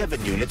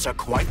 Hog-7 units are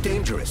quite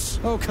dangerous.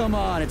 Oh, come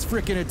on. It's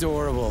freaking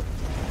adorable.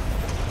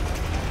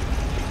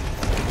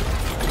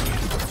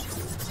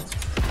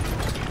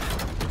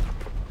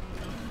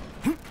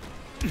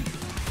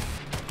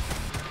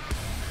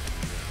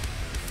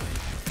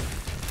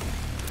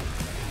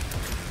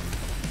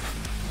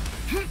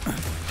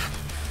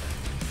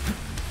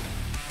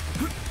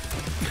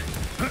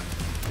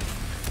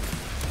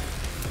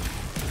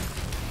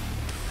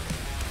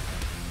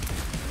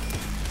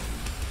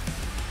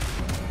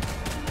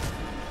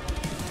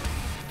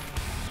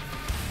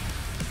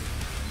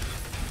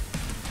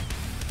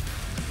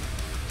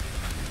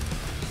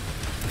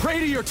 Pray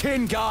to your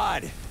tin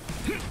god!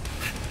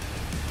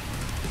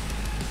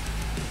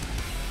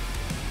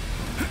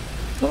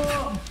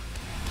 Oh.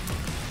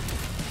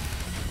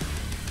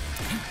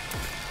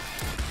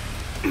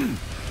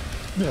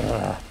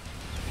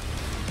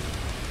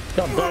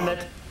 God damn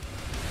it.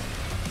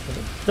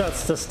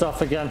 That's the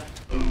stuff again.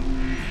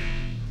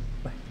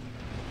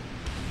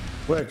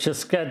 Where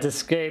just can't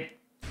escape.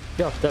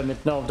 God damn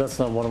it, no, that's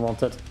not what I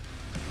wanted.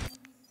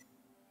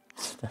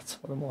 That's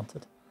what I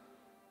wanted.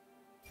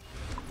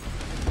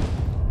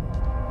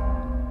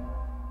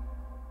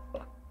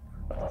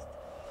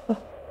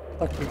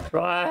 Fucking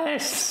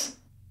Christ!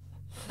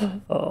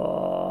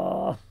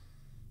 Oh.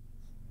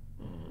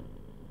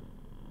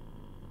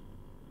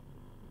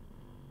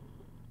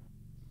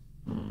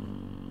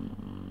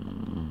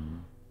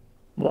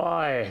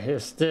 Why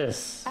is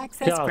this?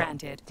 Access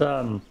granted.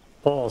 Damn,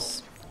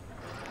 boss.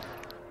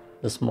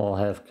 The small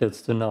half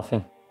kids do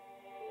nothing.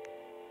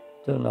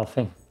 Do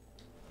nothing.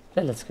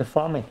 Okay, let's go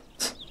farming.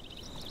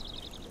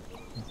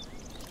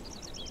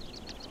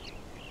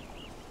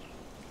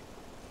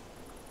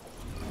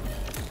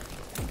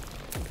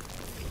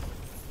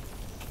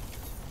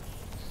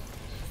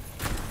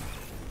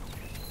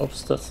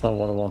 Oops, that's not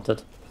what I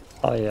wanted.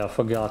 Oh yeah, I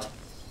forgot.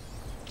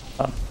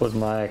 I put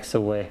my axe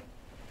away.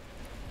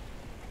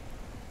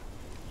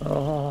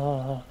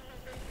 Oh.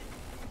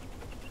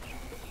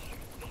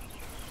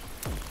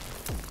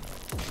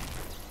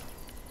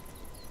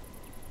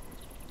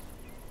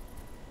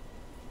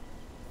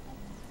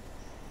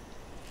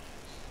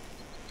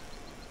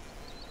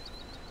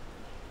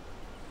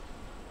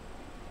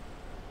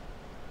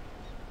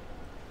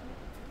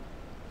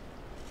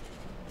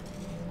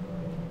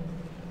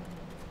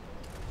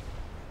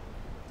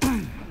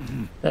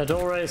 That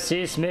already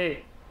sees me.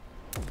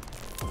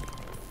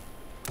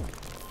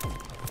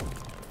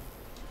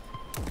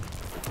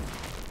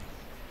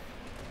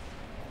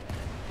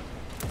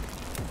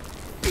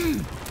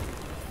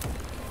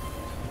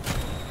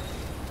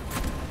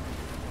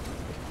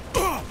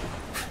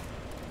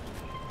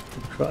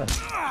 Christ.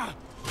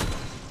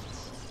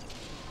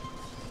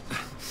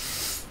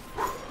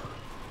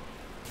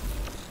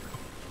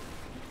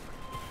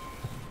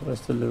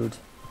 Where's the loot?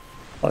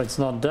 Oh, it's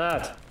not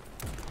that.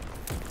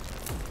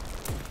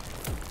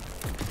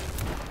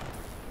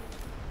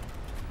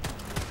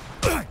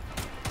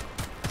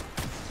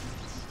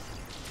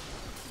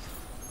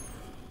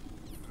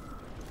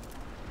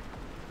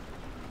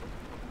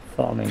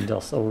 Farming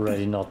does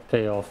already not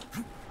pay off.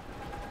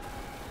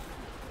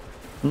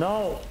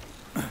 No!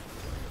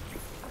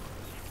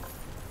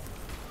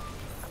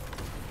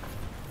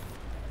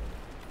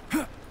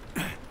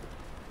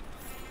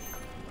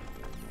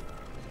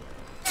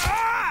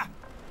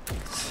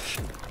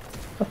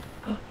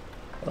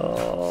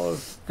 Oh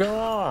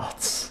God!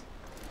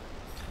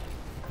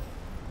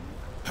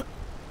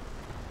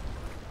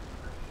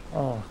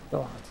 Oh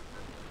God.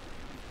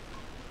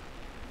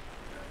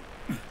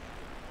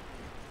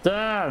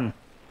 Damn!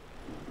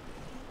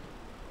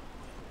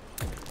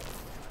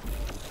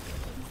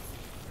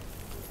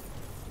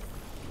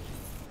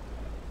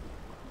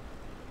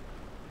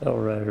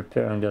 Already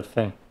repairing that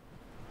thing.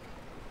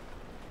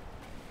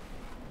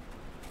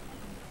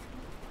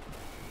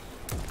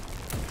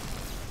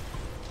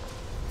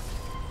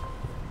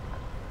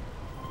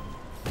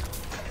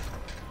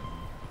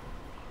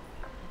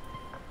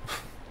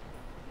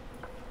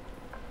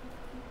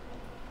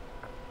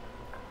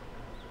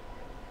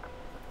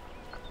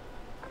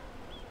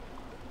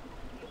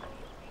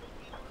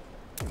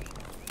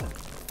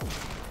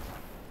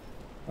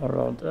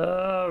 Around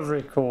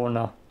every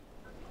corner.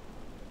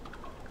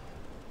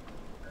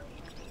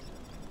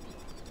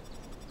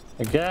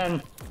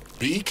 Again.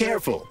 Be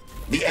careful.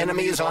 The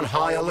enemy is on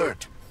high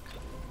alert.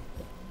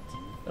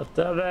 God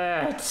damn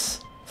it!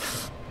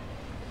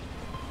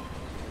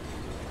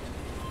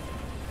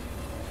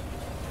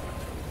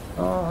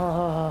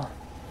 Oh.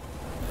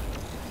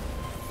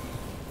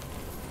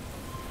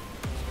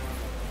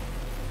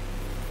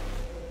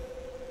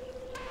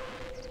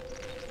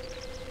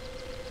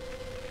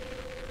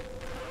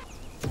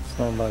 It's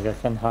not like I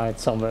can hide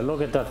somewhere.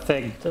 Look at that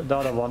thing. The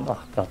other one.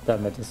 Oh, God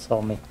damn it, it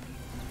saw me.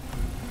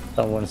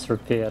 That one's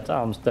repaired.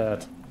 Arm's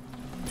dead.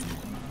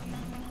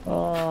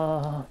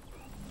 Oh.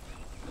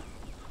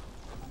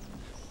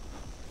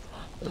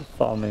 The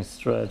farming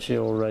strategy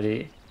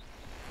already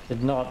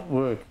did not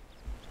work.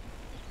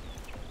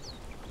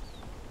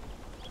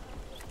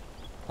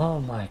 Oh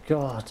my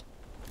God.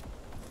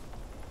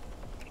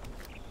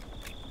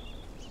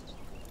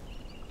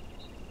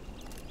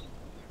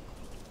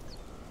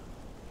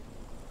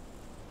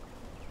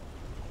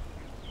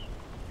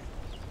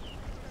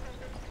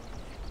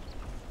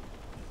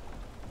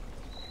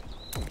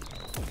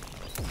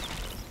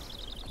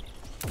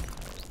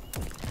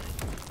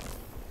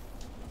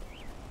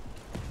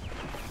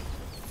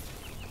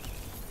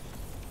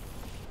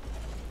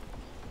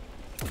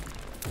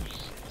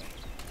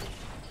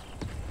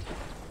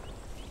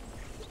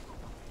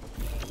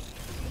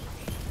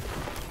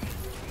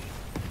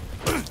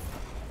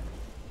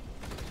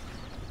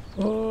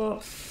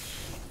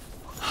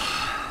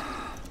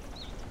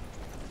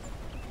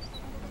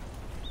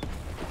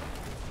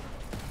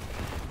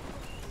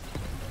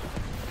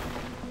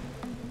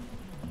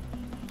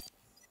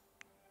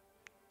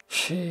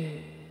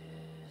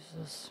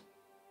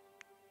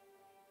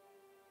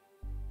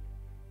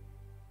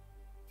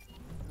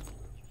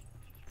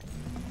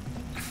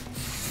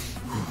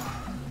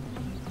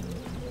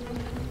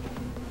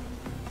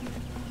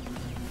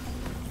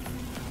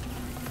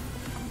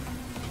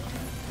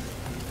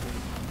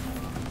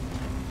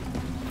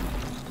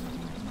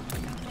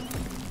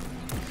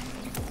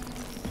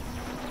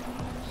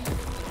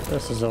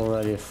 This is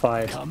already a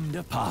fight. Come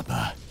to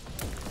Papa.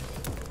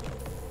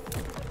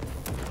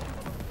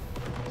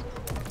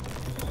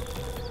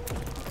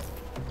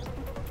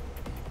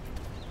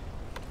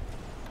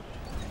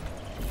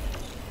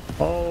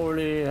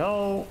 Holy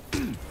hell!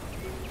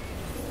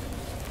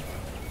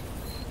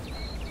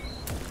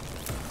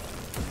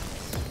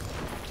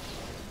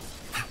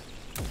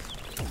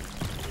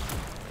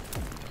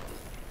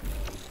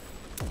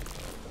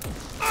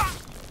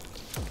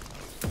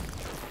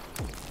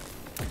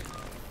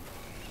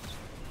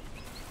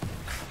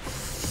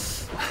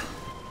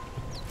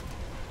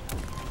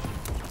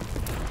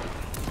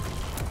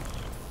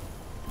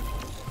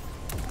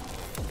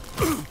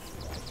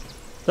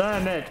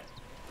 Damn it!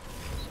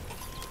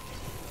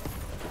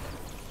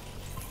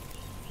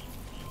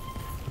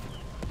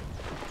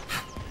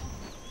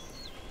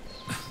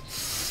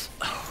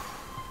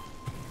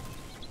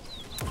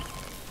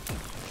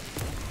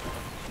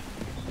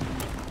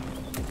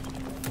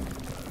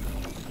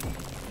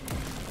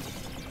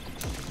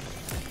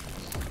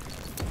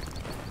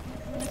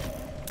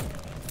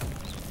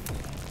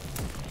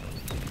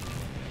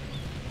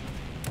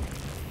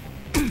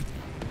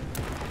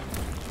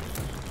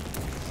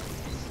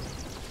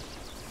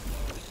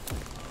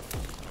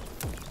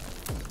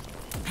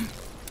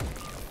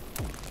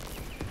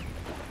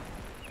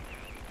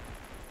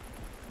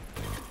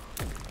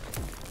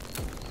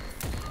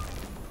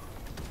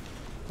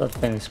 That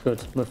thing is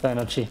good with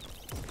energy.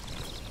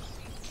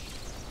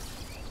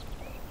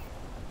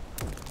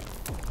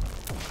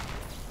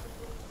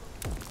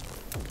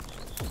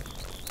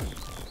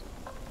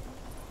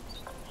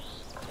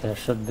 There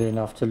should be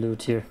enough to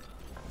loot here.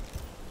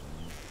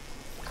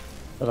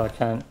 But I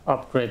can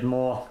upgrade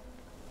more.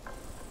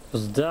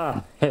 Because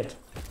damn it!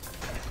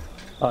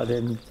 I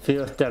didn't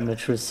feel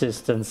damage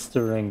resistance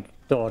during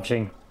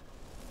dodging.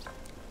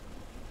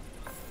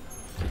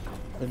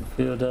 Didn't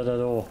feel that at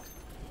all.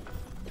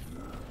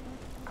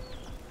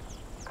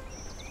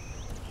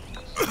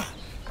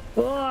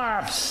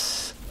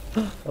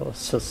 That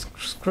was just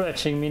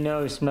scratching me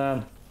nose,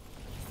 man.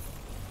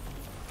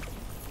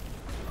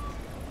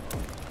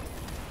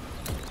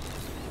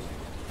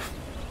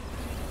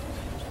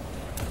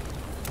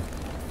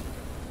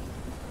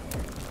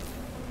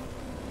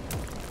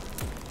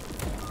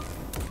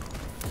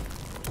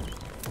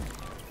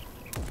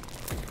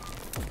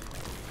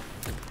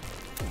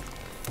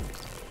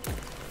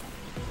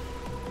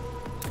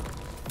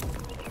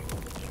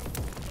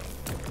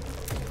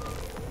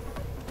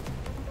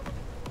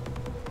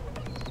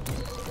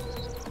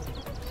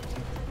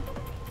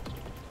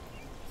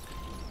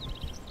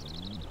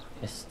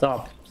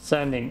 Stop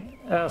sending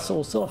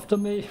assholes after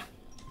me.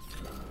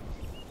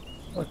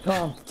 I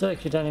can't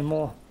take it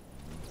anymore.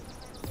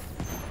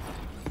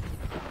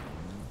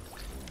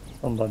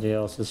 Somebody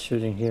else is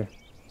shooting here.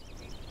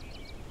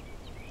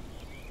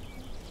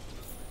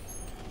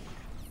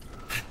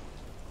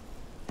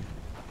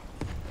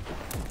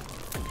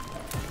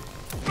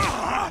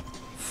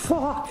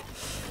 Fuck!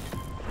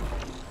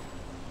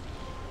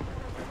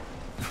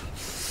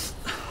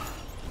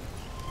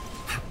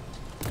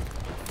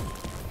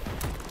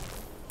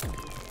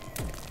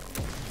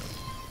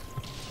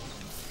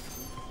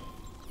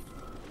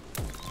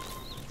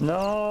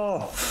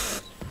 No!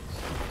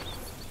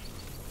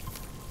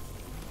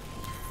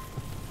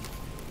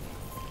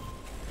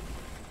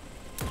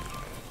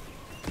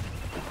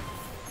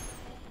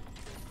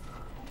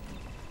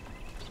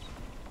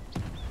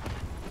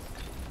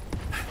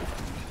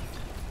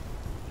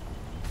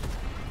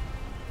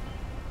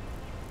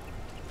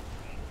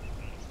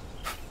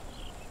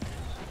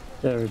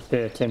 They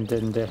repaired him,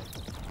 didn't they?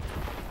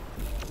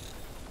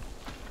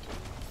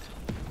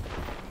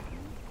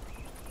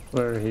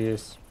 Where he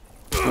is.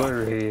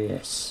 Where he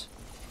is.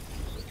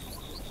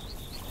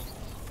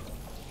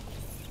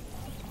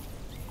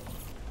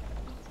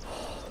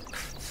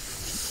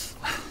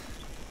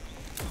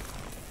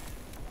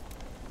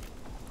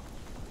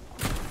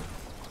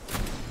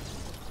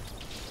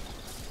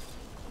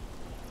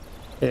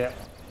 Yeah.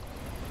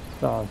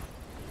 Done.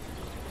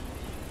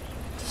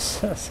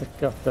 There's a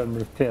goddamn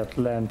repaired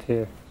lamp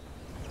here.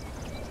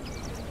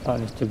 I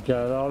need to get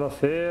out of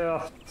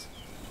here.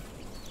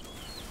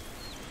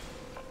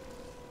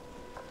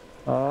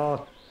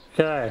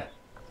 Okay.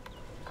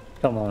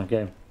 Come on,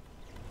 game.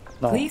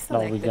 No, Please no,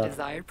 select we the got.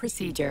 desired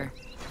procedure.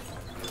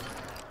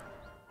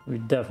 We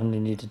definitely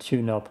need to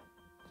tune up.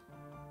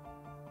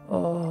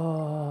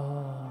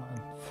 Oh,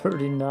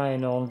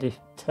 39 only.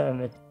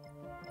 Damn it.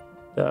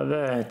 Damn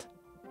it.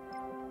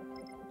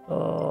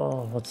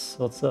 Oh,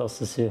 what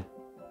else is here?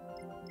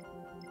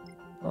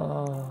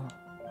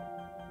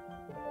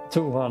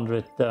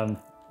 200 damn.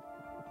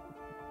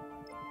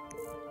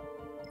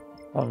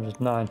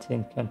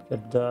 119, can't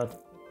get that.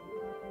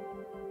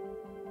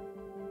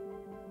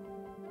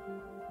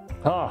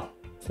 Ah,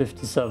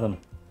 57.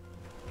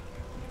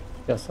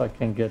 Guess I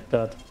can get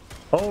that.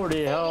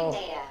 Holy hell!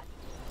 Data.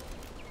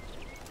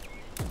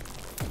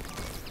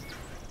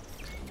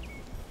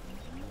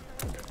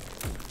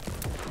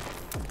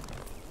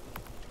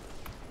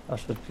 I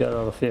should get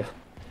out of here.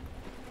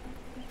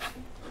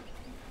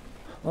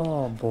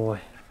 Oh boy.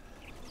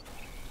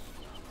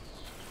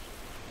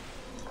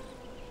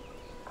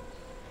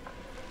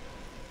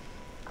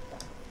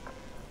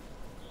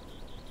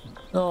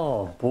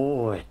 Oh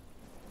boy.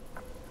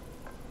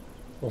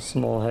 Those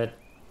small head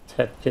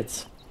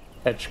kits.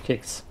 Hedge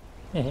kicks.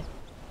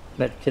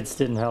 Med kits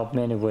didn't help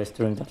me anyways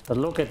during that. But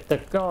look at the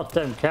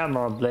goddamn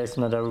camera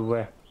placement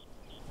everywhere.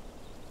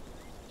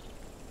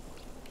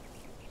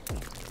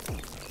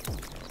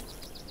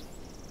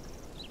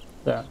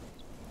 There.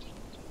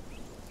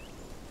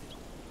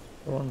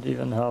 Don't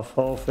even have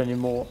health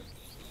anymore.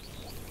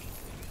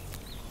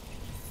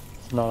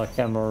 There's another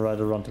camera right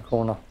around the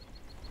corner.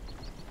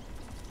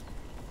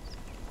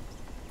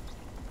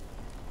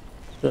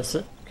 There's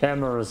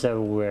cameras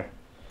everywhere.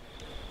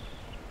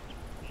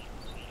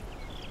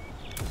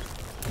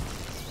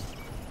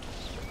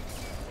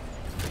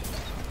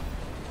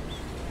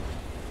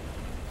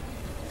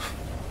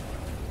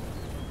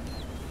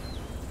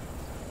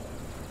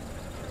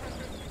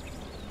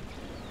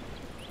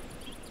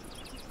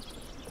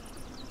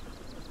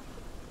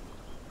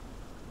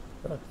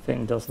 That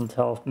thing doesn't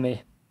help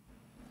me.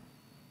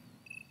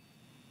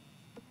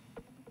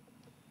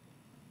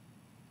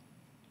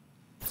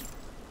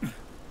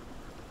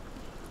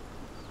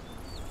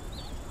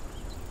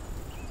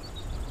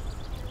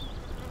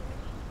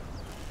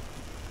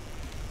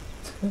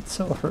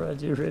 It's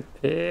already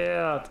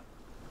repaired.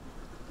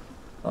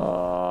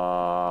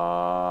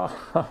 Oh,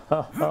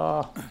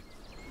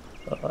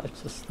 I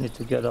just need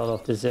to get out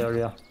of this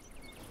area.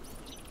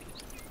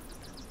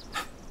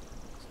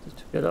 Just need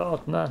to get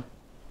out, man.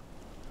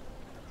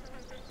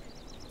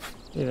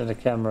 Even the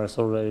camera is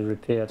already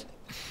repaired.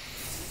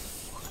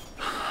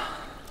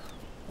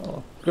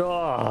 Oh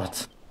god.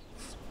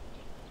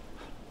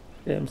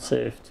 Game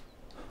saved.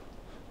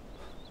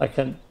 I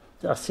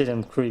see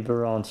them creep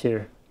around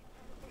here.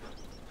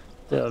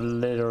 They're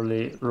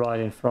literally right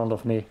in front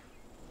of me.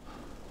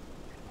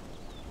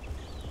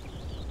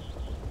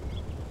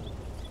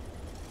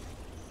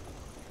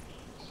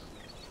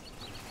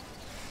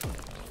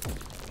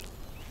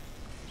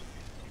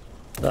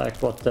 Like,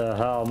 what the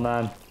hell,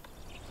 man?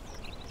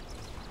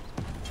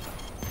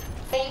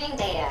 Saving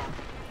data.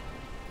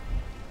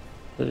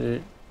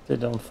 They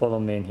don't follow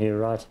me in here,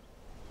 right?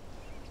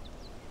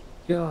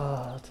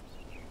 God.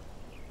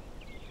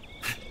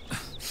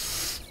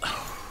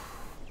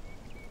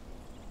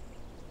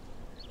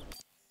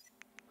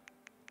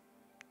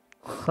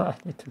 I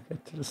need to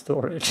get to the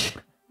storage.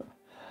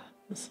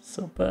 This is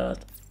so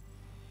bad.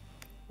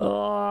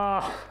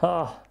 Oh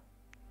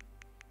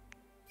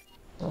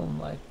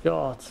my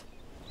god.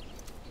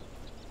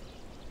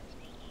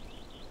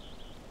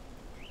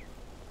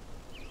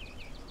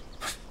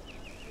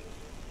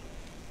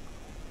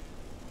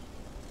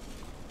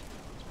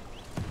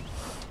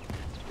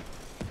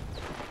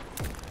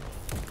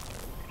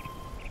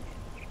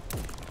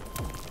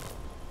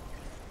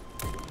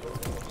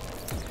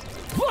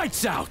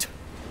 Lights out!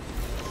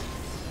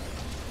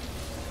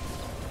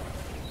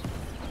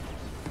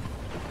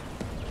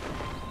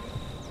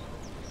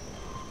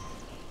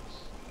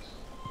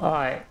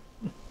 Alright.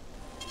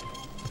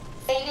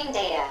 Saving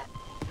data.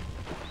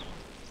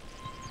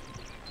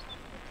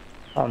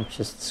 I'm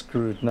just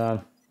screwed,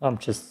 man. I'm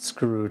just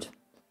screwed.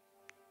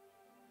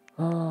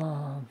 Oh,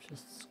 I'm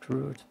just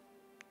screwed.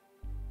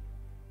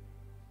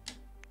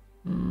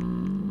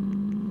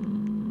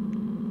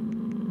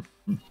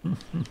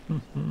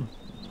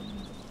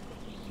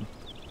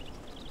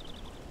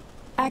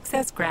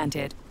 Access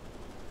granted.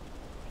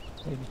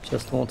 Maybe it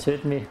just won't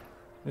hit me.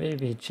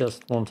 Maybe it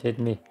just won't hit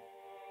me.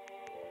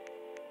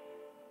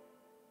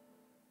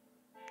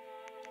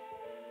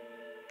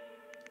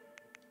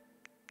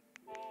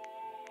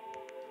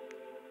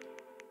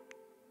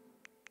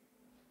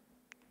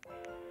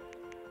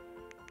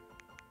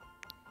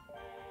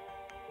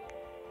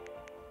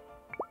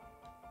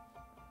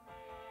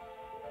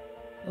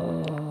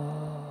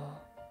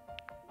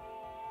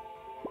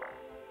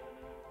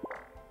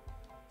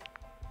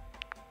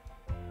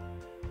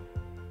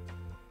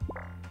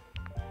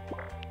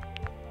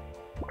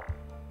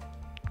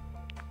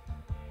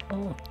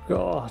 Oh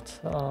god,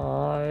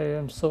 I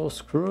am so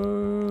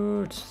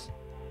screwed.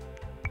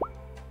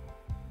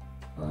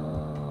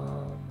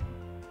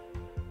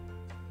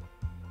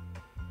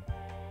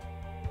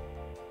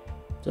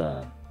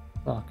 Damn.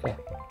 Okay.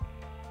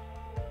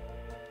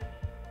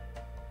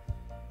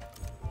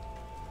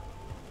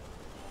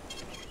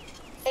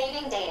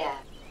 Saving data.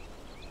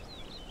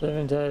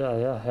 Saving data,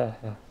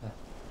 yeah.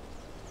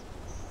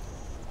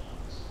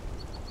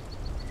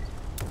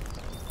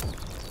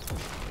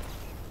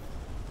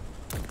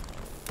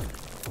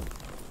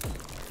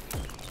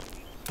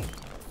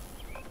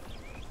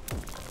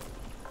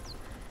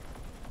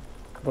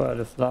 Where are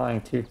they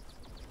flying to?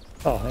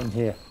 Oh, in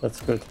here.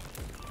 That's good.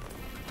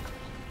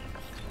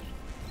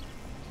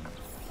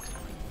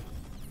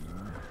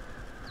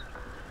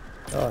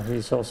 Oh,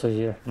 he's also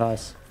here.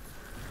 Nice.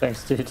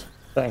 Thanks, dude.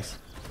 Thanks.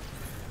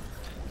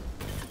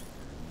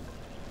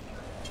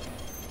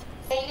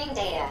 Saving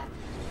data.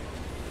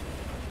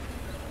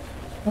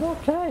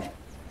 Okay.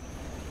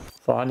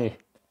 Funny.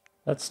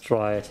 Let's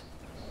try it.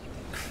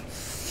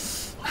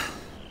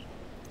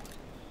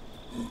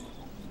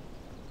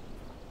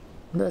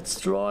 Let's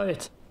try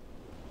it.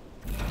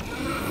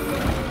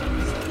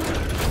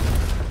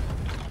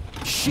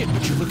 Shit,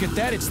 would you look at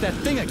that? It's that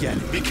thing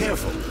again. Be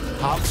careful.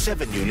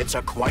 Hog-7 units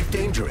are quite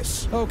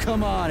dangerous. Oh,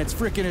 come on. It's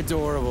freaking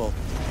adorable.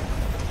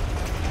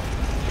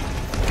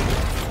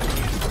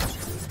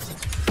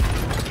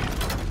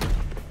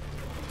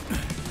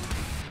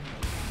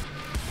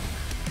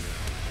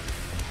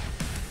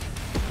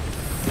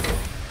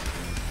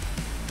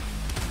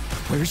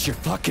 Where's your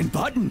fucking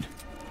button?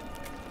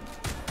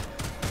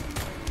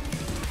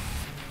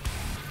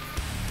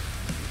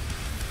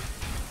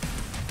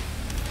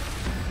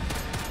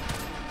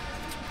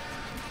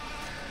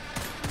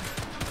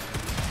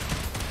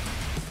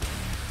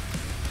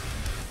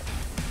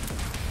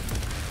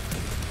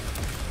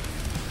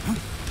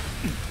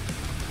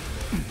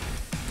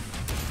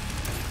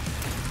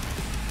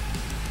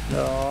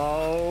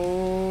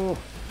 No.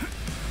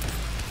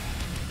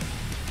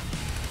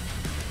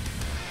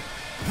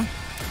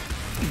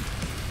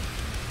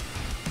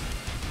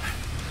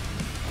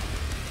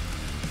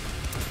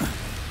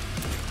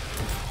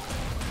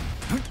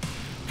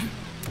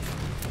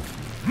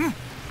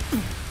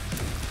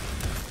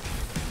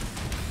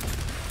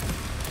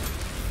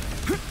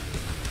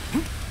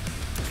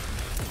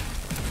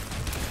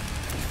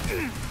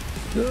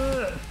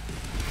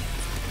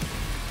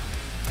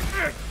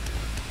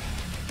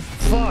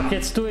 Fuck,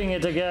 it's doing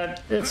it again.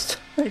 It's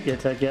doing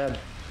it again.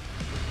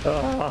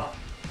 Ah.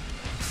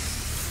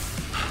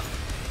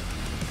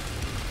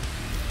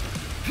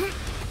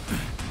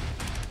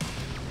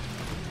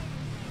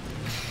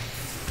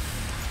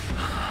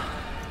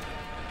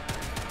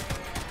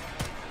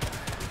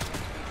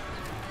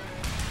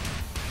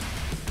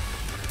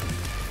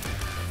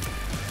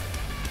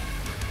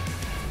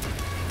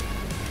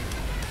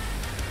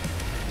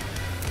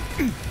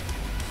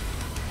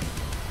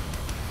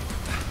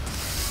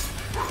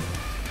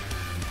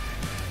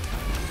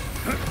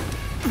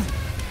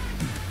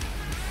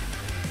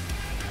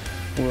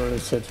 Where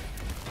is it?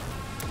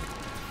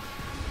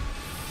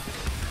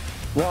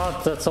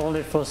 What? That's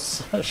only for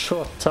a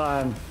short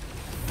time.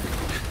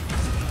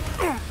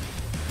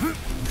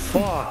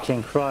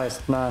 Fucking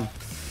Christ, man.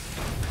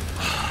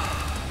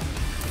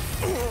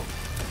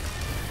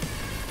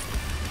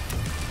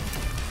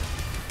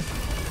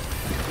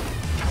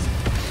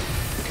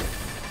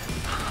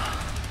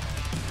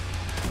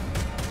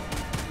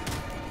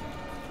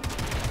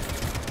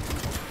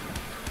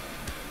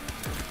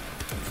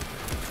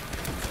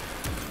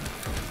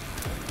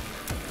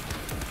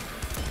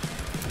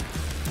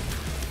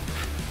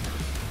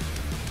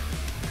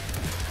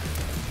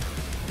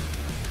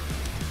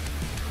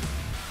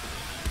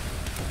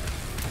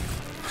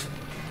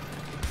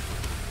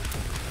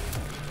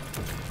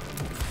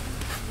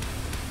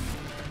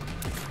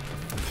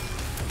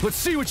 Let's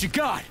see what you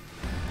got.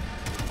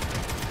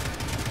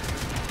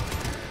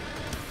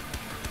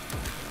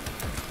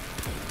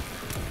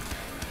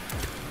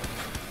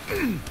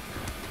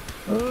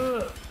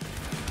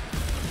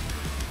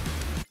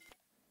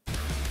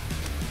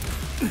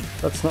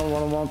 That's not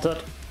what I wanted.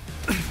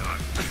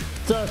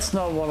 That's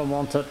not what I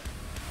wanted.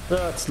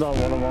 That's not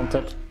what I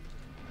wanted.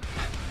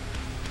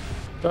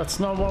 That's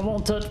not what I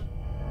wanted.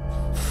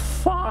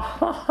 Fuck.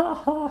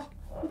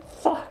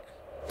 Fuck.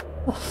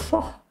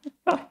 Fuck.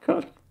 I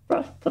couldn't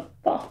press the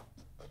button.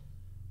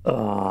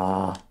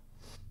 Ah.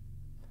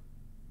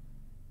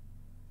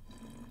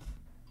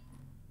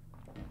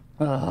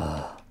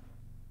 Ah.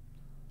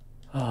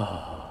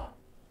 Ah.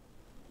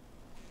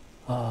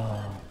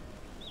 Ah.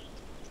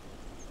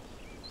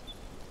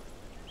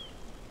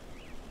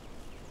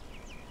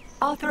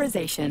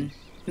 Authorization.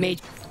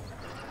 Major.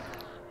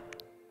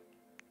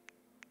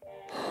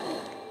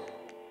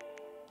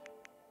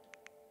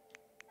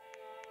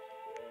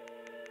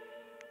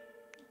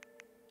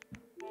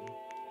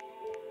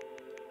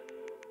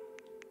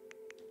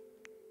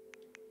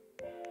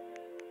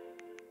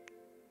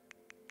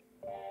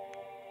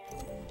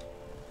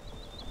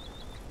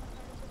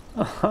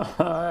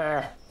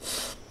 I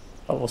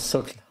was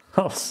so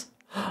close.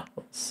 I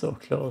was so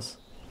close.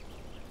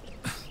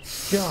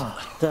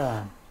 God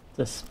damn.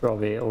 This is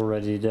probably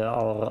already the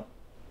hour.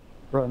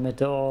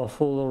 Parameter are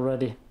full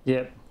already.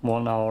 Yep,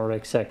 1 hour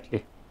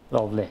exactly.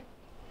 Lovely.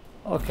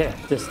 Okay,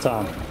 this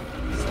time.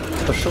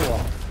 For sure.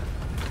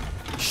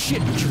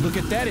 Shit, would you look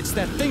at that? It's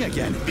that thing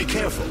again. Be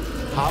careful.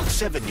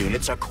 Hog-7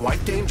 units are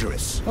quite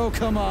dangerous. Oh,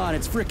 come on.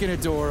 It's freaking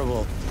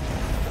adorable.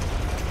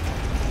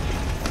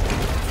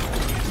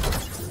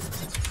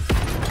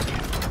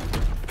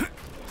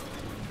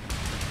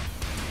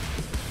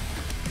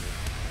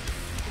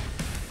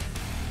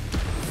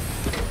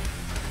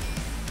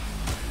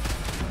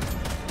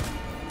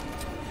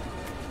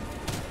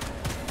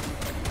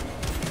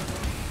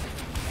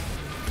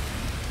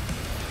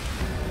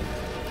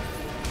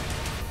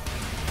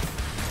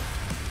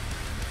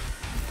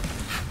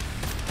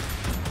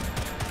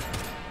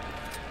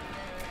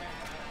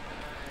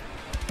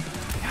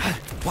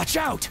 Watch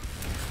out!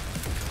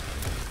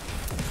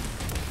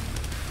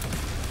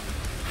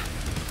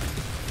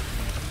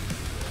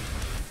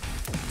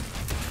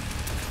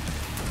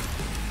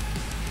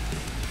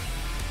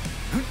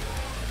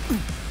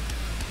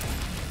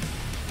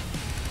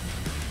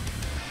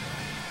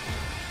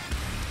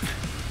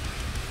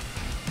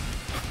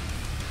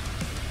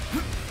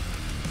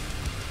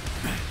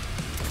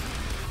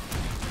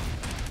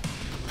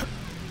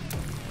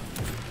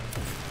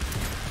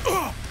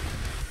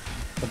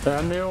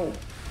 Damn you!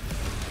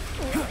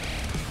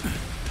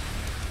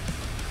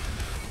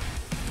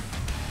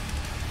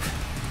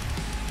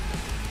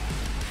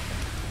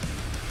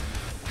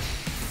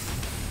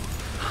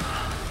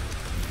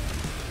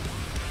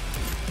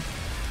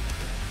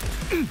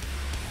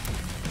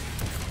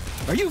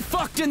 Are you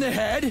fucked in the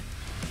head?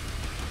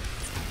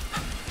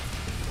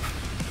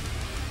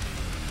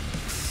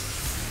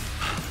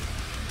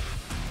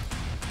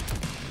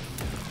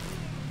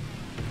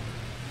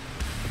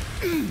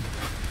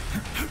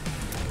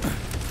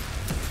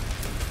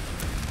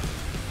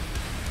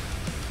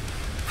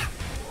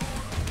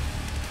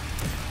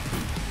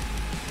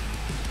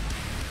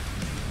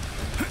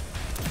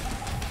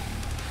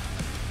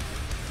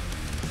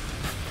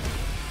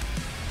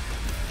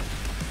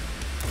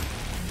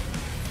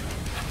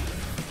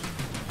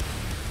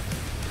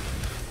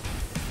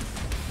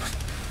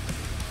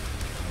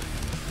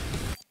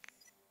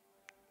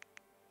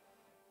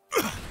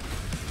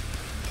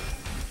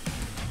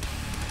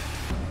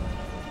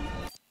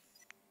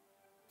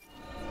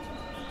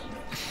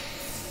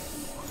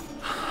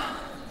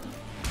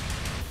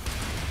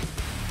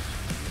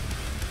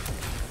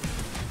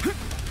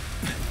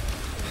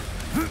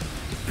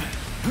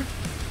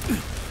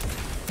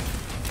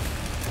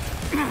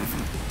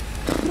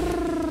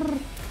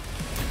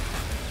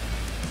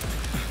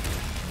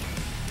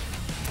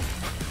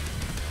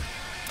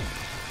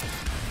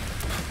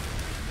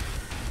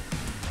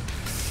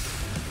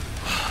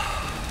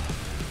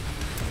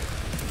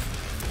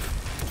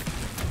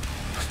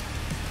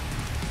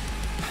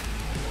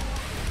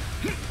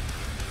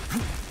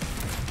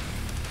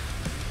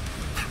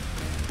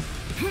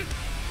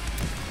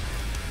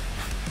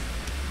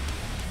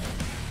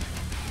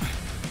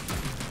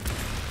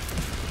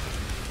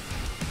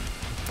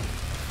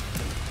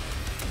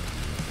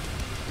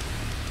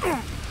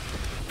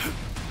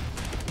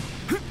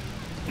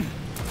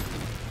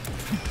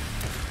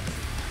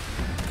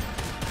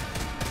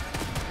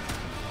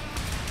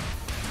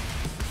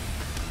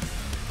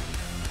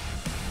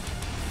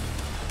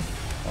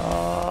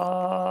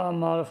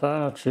 I'm out of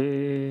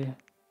energy.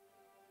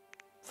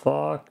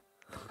 Fuck.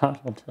 I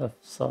don't have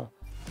so.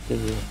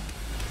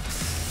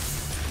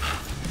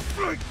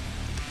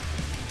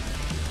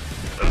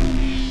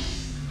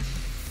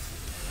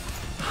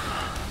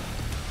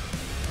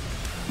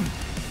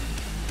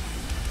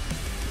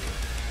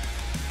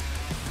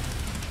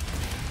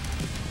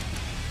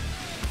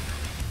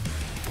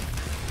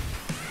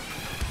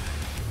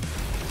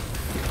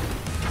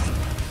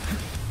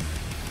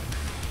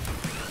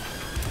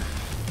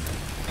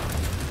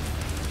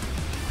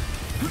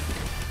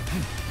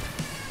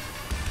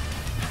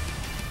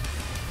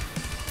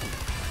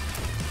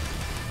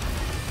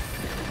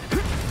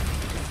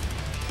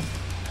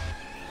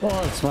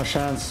 Oh, it's my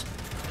chance.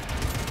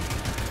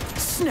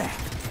 Snap!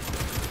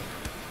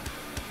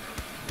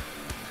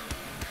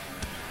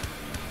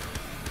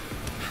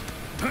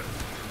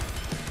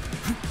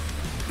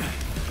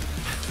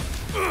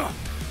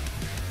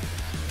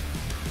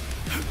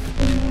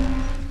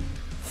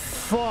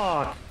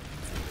 Fuck!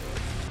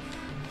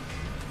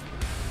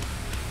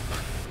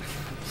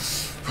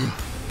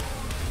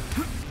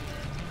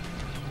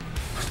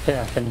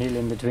 Yeah, I can heal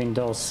in between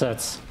those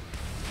sets.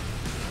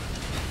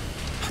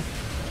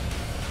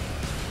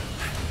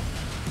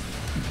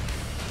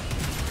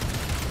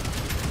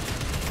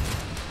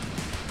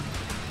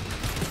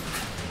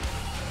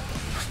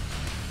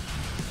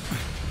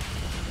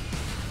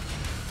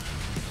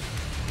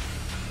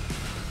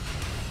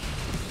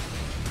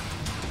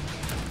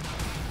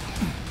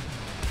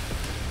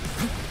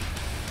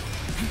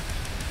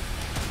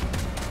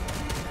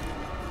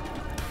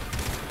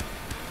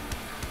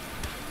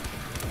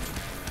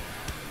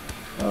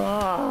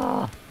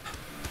 Ah.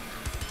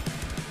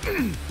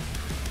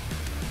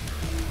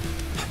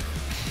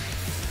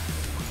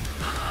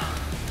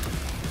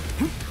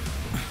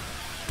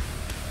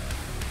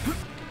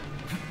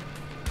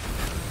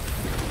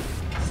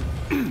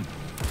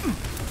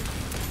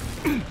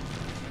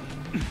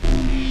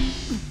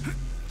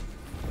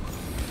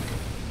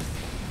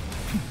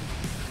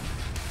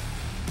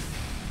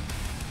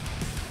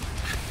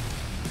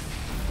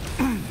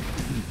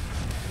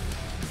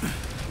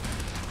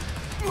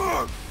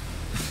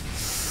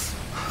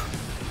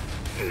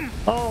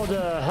 How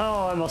the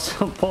hell am I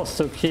supposed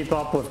to keep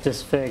up with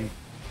this thing?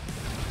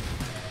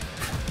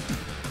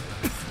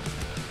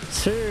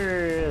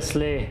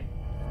 Seriously?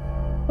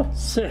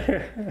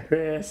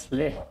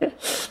 Seriously?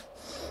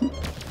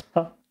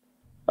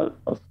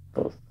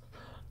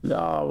 No,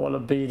 I want to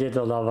beat it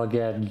on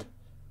Armageddon.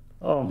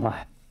 Oh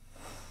my.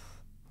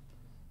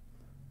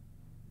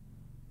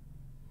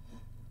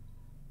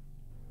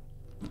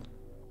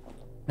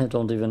 I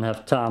don't even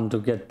have time to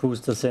get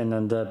boosters in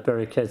and the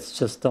barricades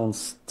just don't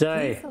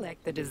stay. Please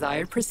select the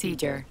desired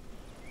procedure.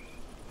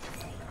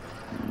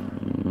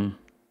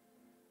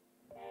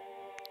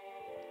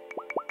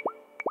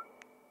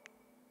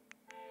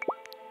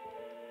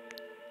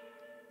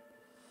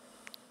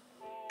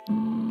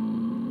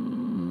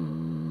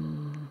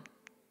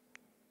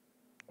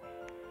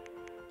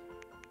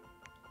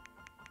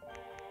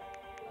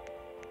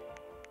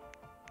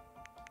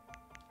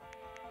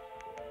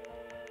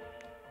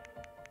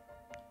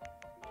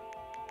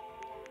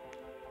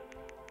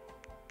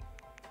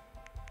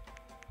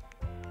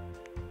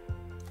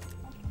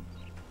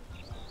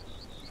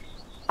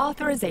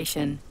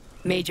 Authorization.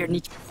 Major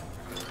need.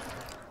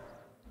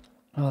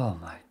 Oh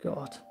my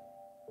god.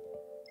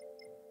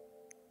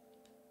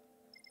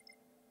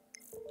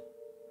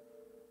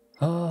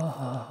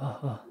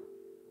 Ah,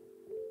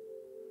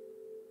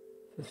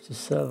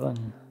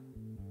 57.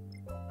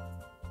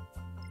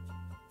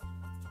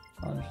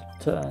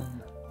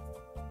 110.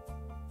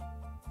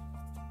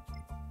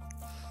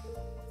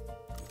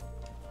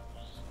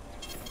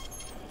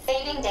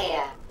 Saving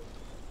data.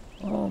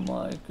 Oh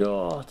my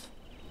god.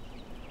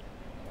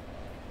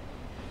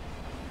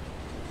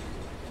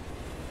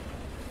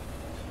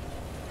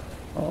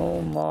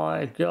 Oh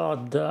my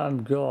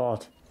goddamn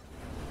god.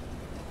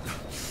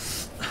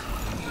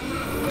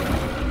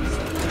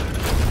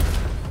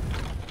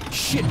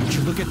 Shit, would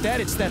you look at that?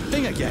 It's that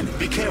thing again.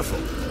 Be careful.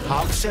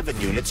 Hog-7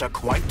 units are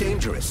quite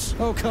dangerous.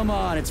 Oh, come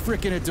on. It's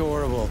freaking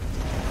adorable.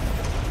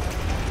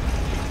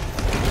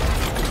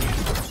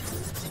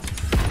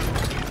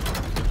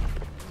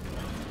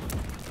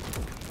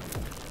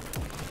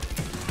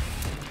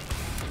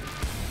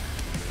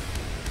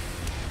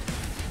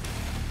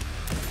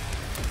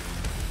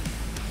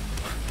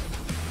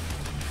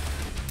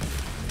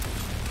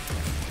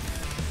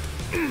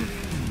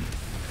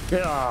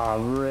 Yeah,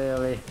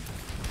 really?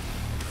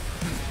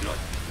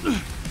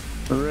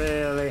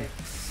 Really?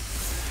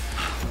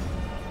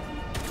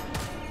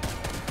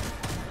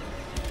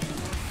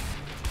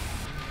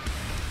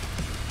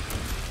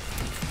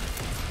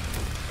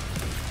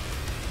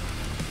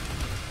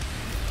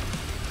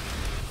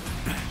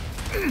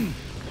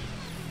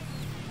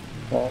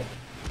 Well,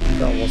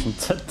 that wasn't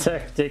the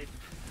tactic.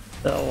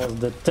 That was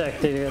the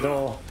tactic at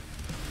all.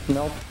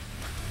 Nope.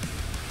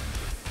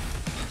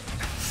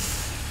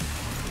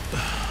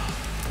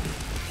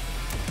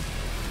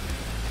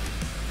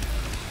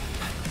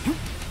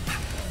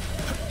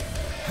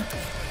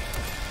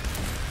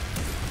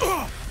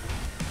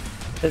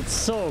 It's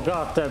so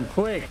goddamn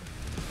quick.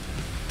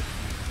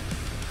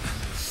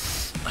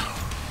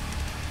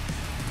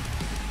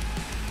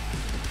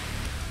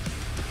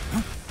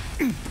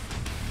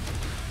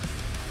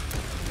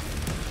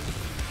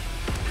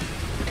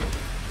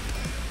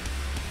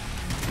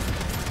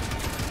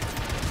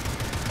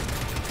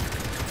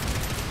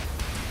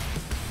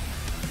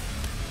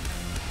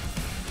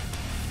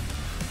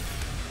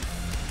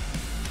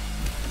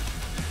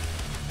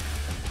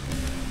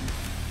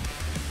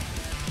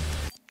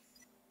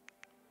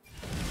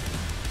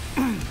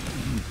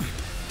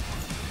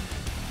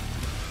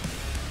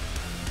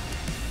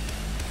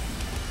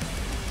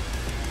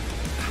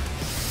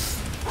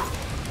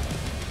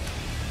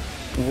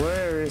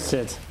 Where is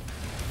it?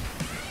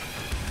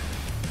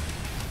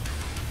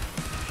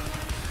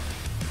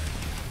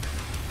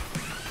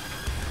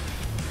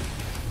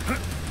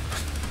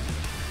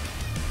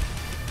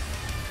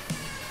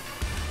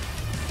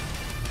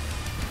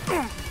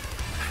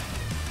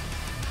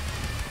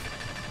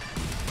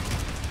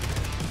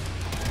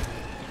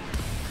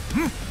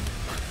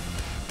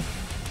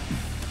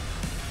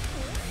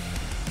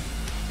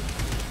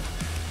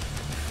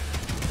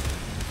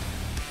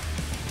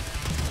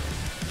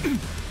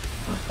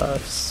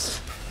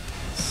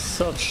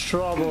 Such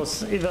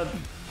troubles, even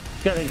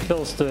getting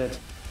close to it.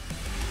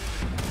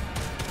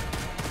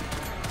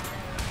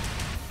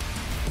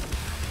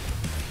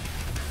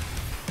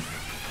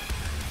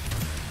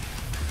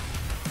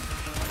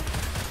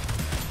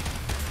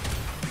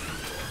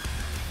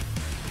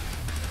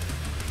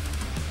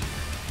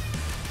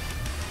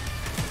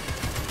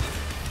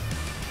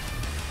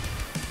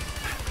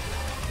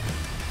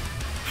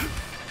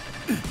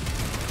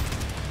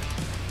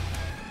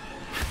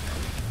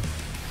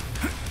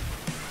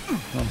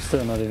 I'm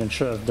still not even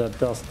sure if that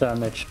does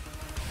damage.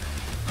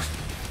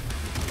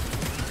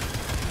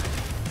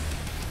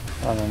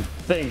 I don't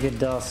think it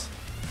does.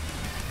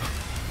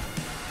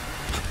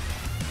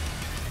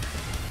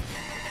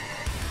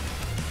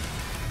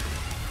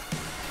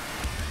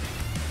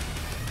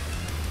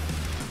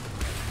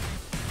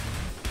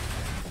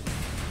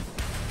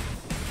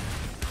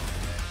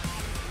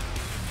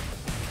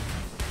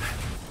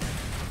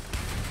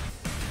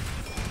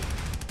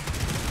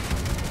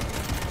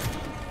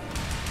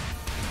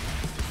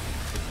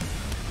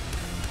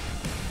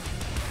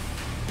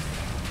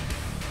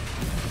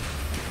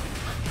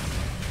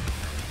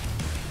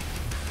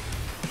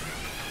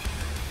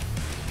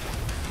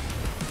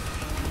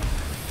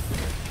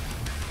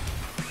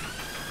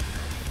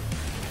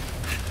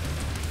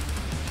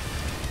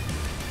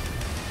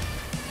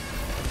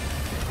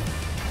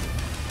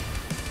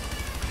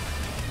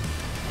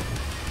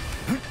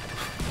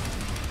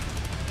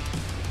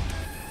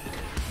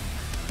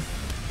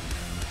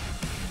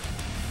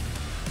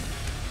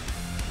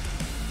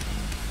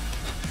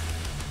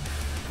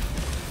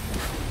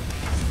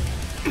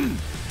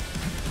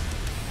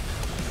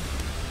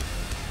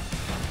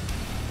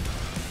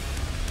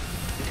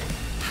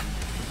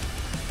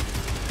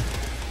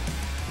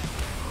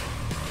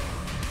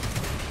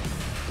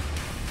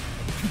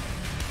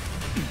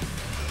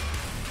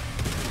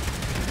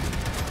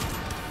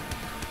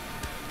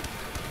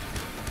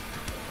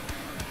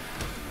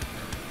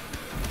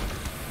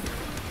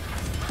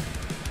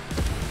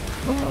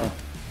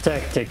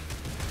 tactic.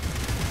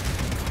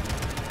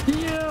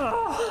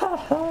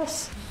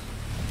 Yes!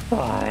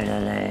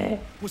 Finally!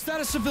 Was that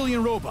a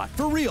civilian robot?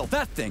 For real,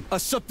 that thing. A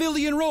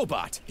civilian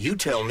robot. You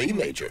tell me,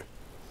 Major.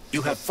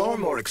 You have far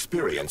more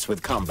experience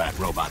with combat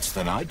robots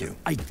than I do.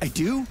 I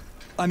do?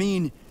 I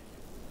mean,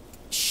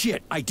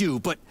 shit, I do,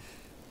 but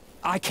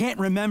I can't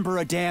remember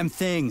a damn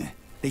thing.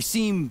 They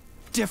seem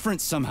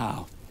different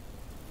somehow.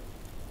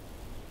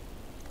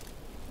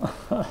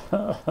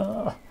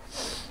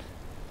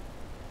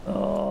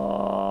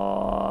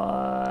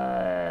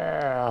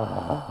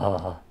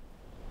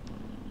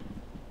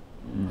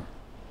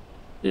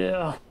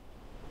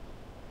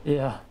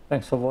 Yeah,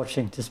 thanks for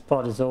watching. This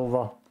part is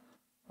over.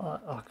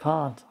 I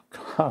can't.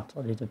 I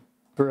need a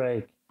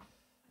break.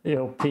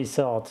 Yo, peace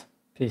out.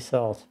 Peace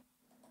out.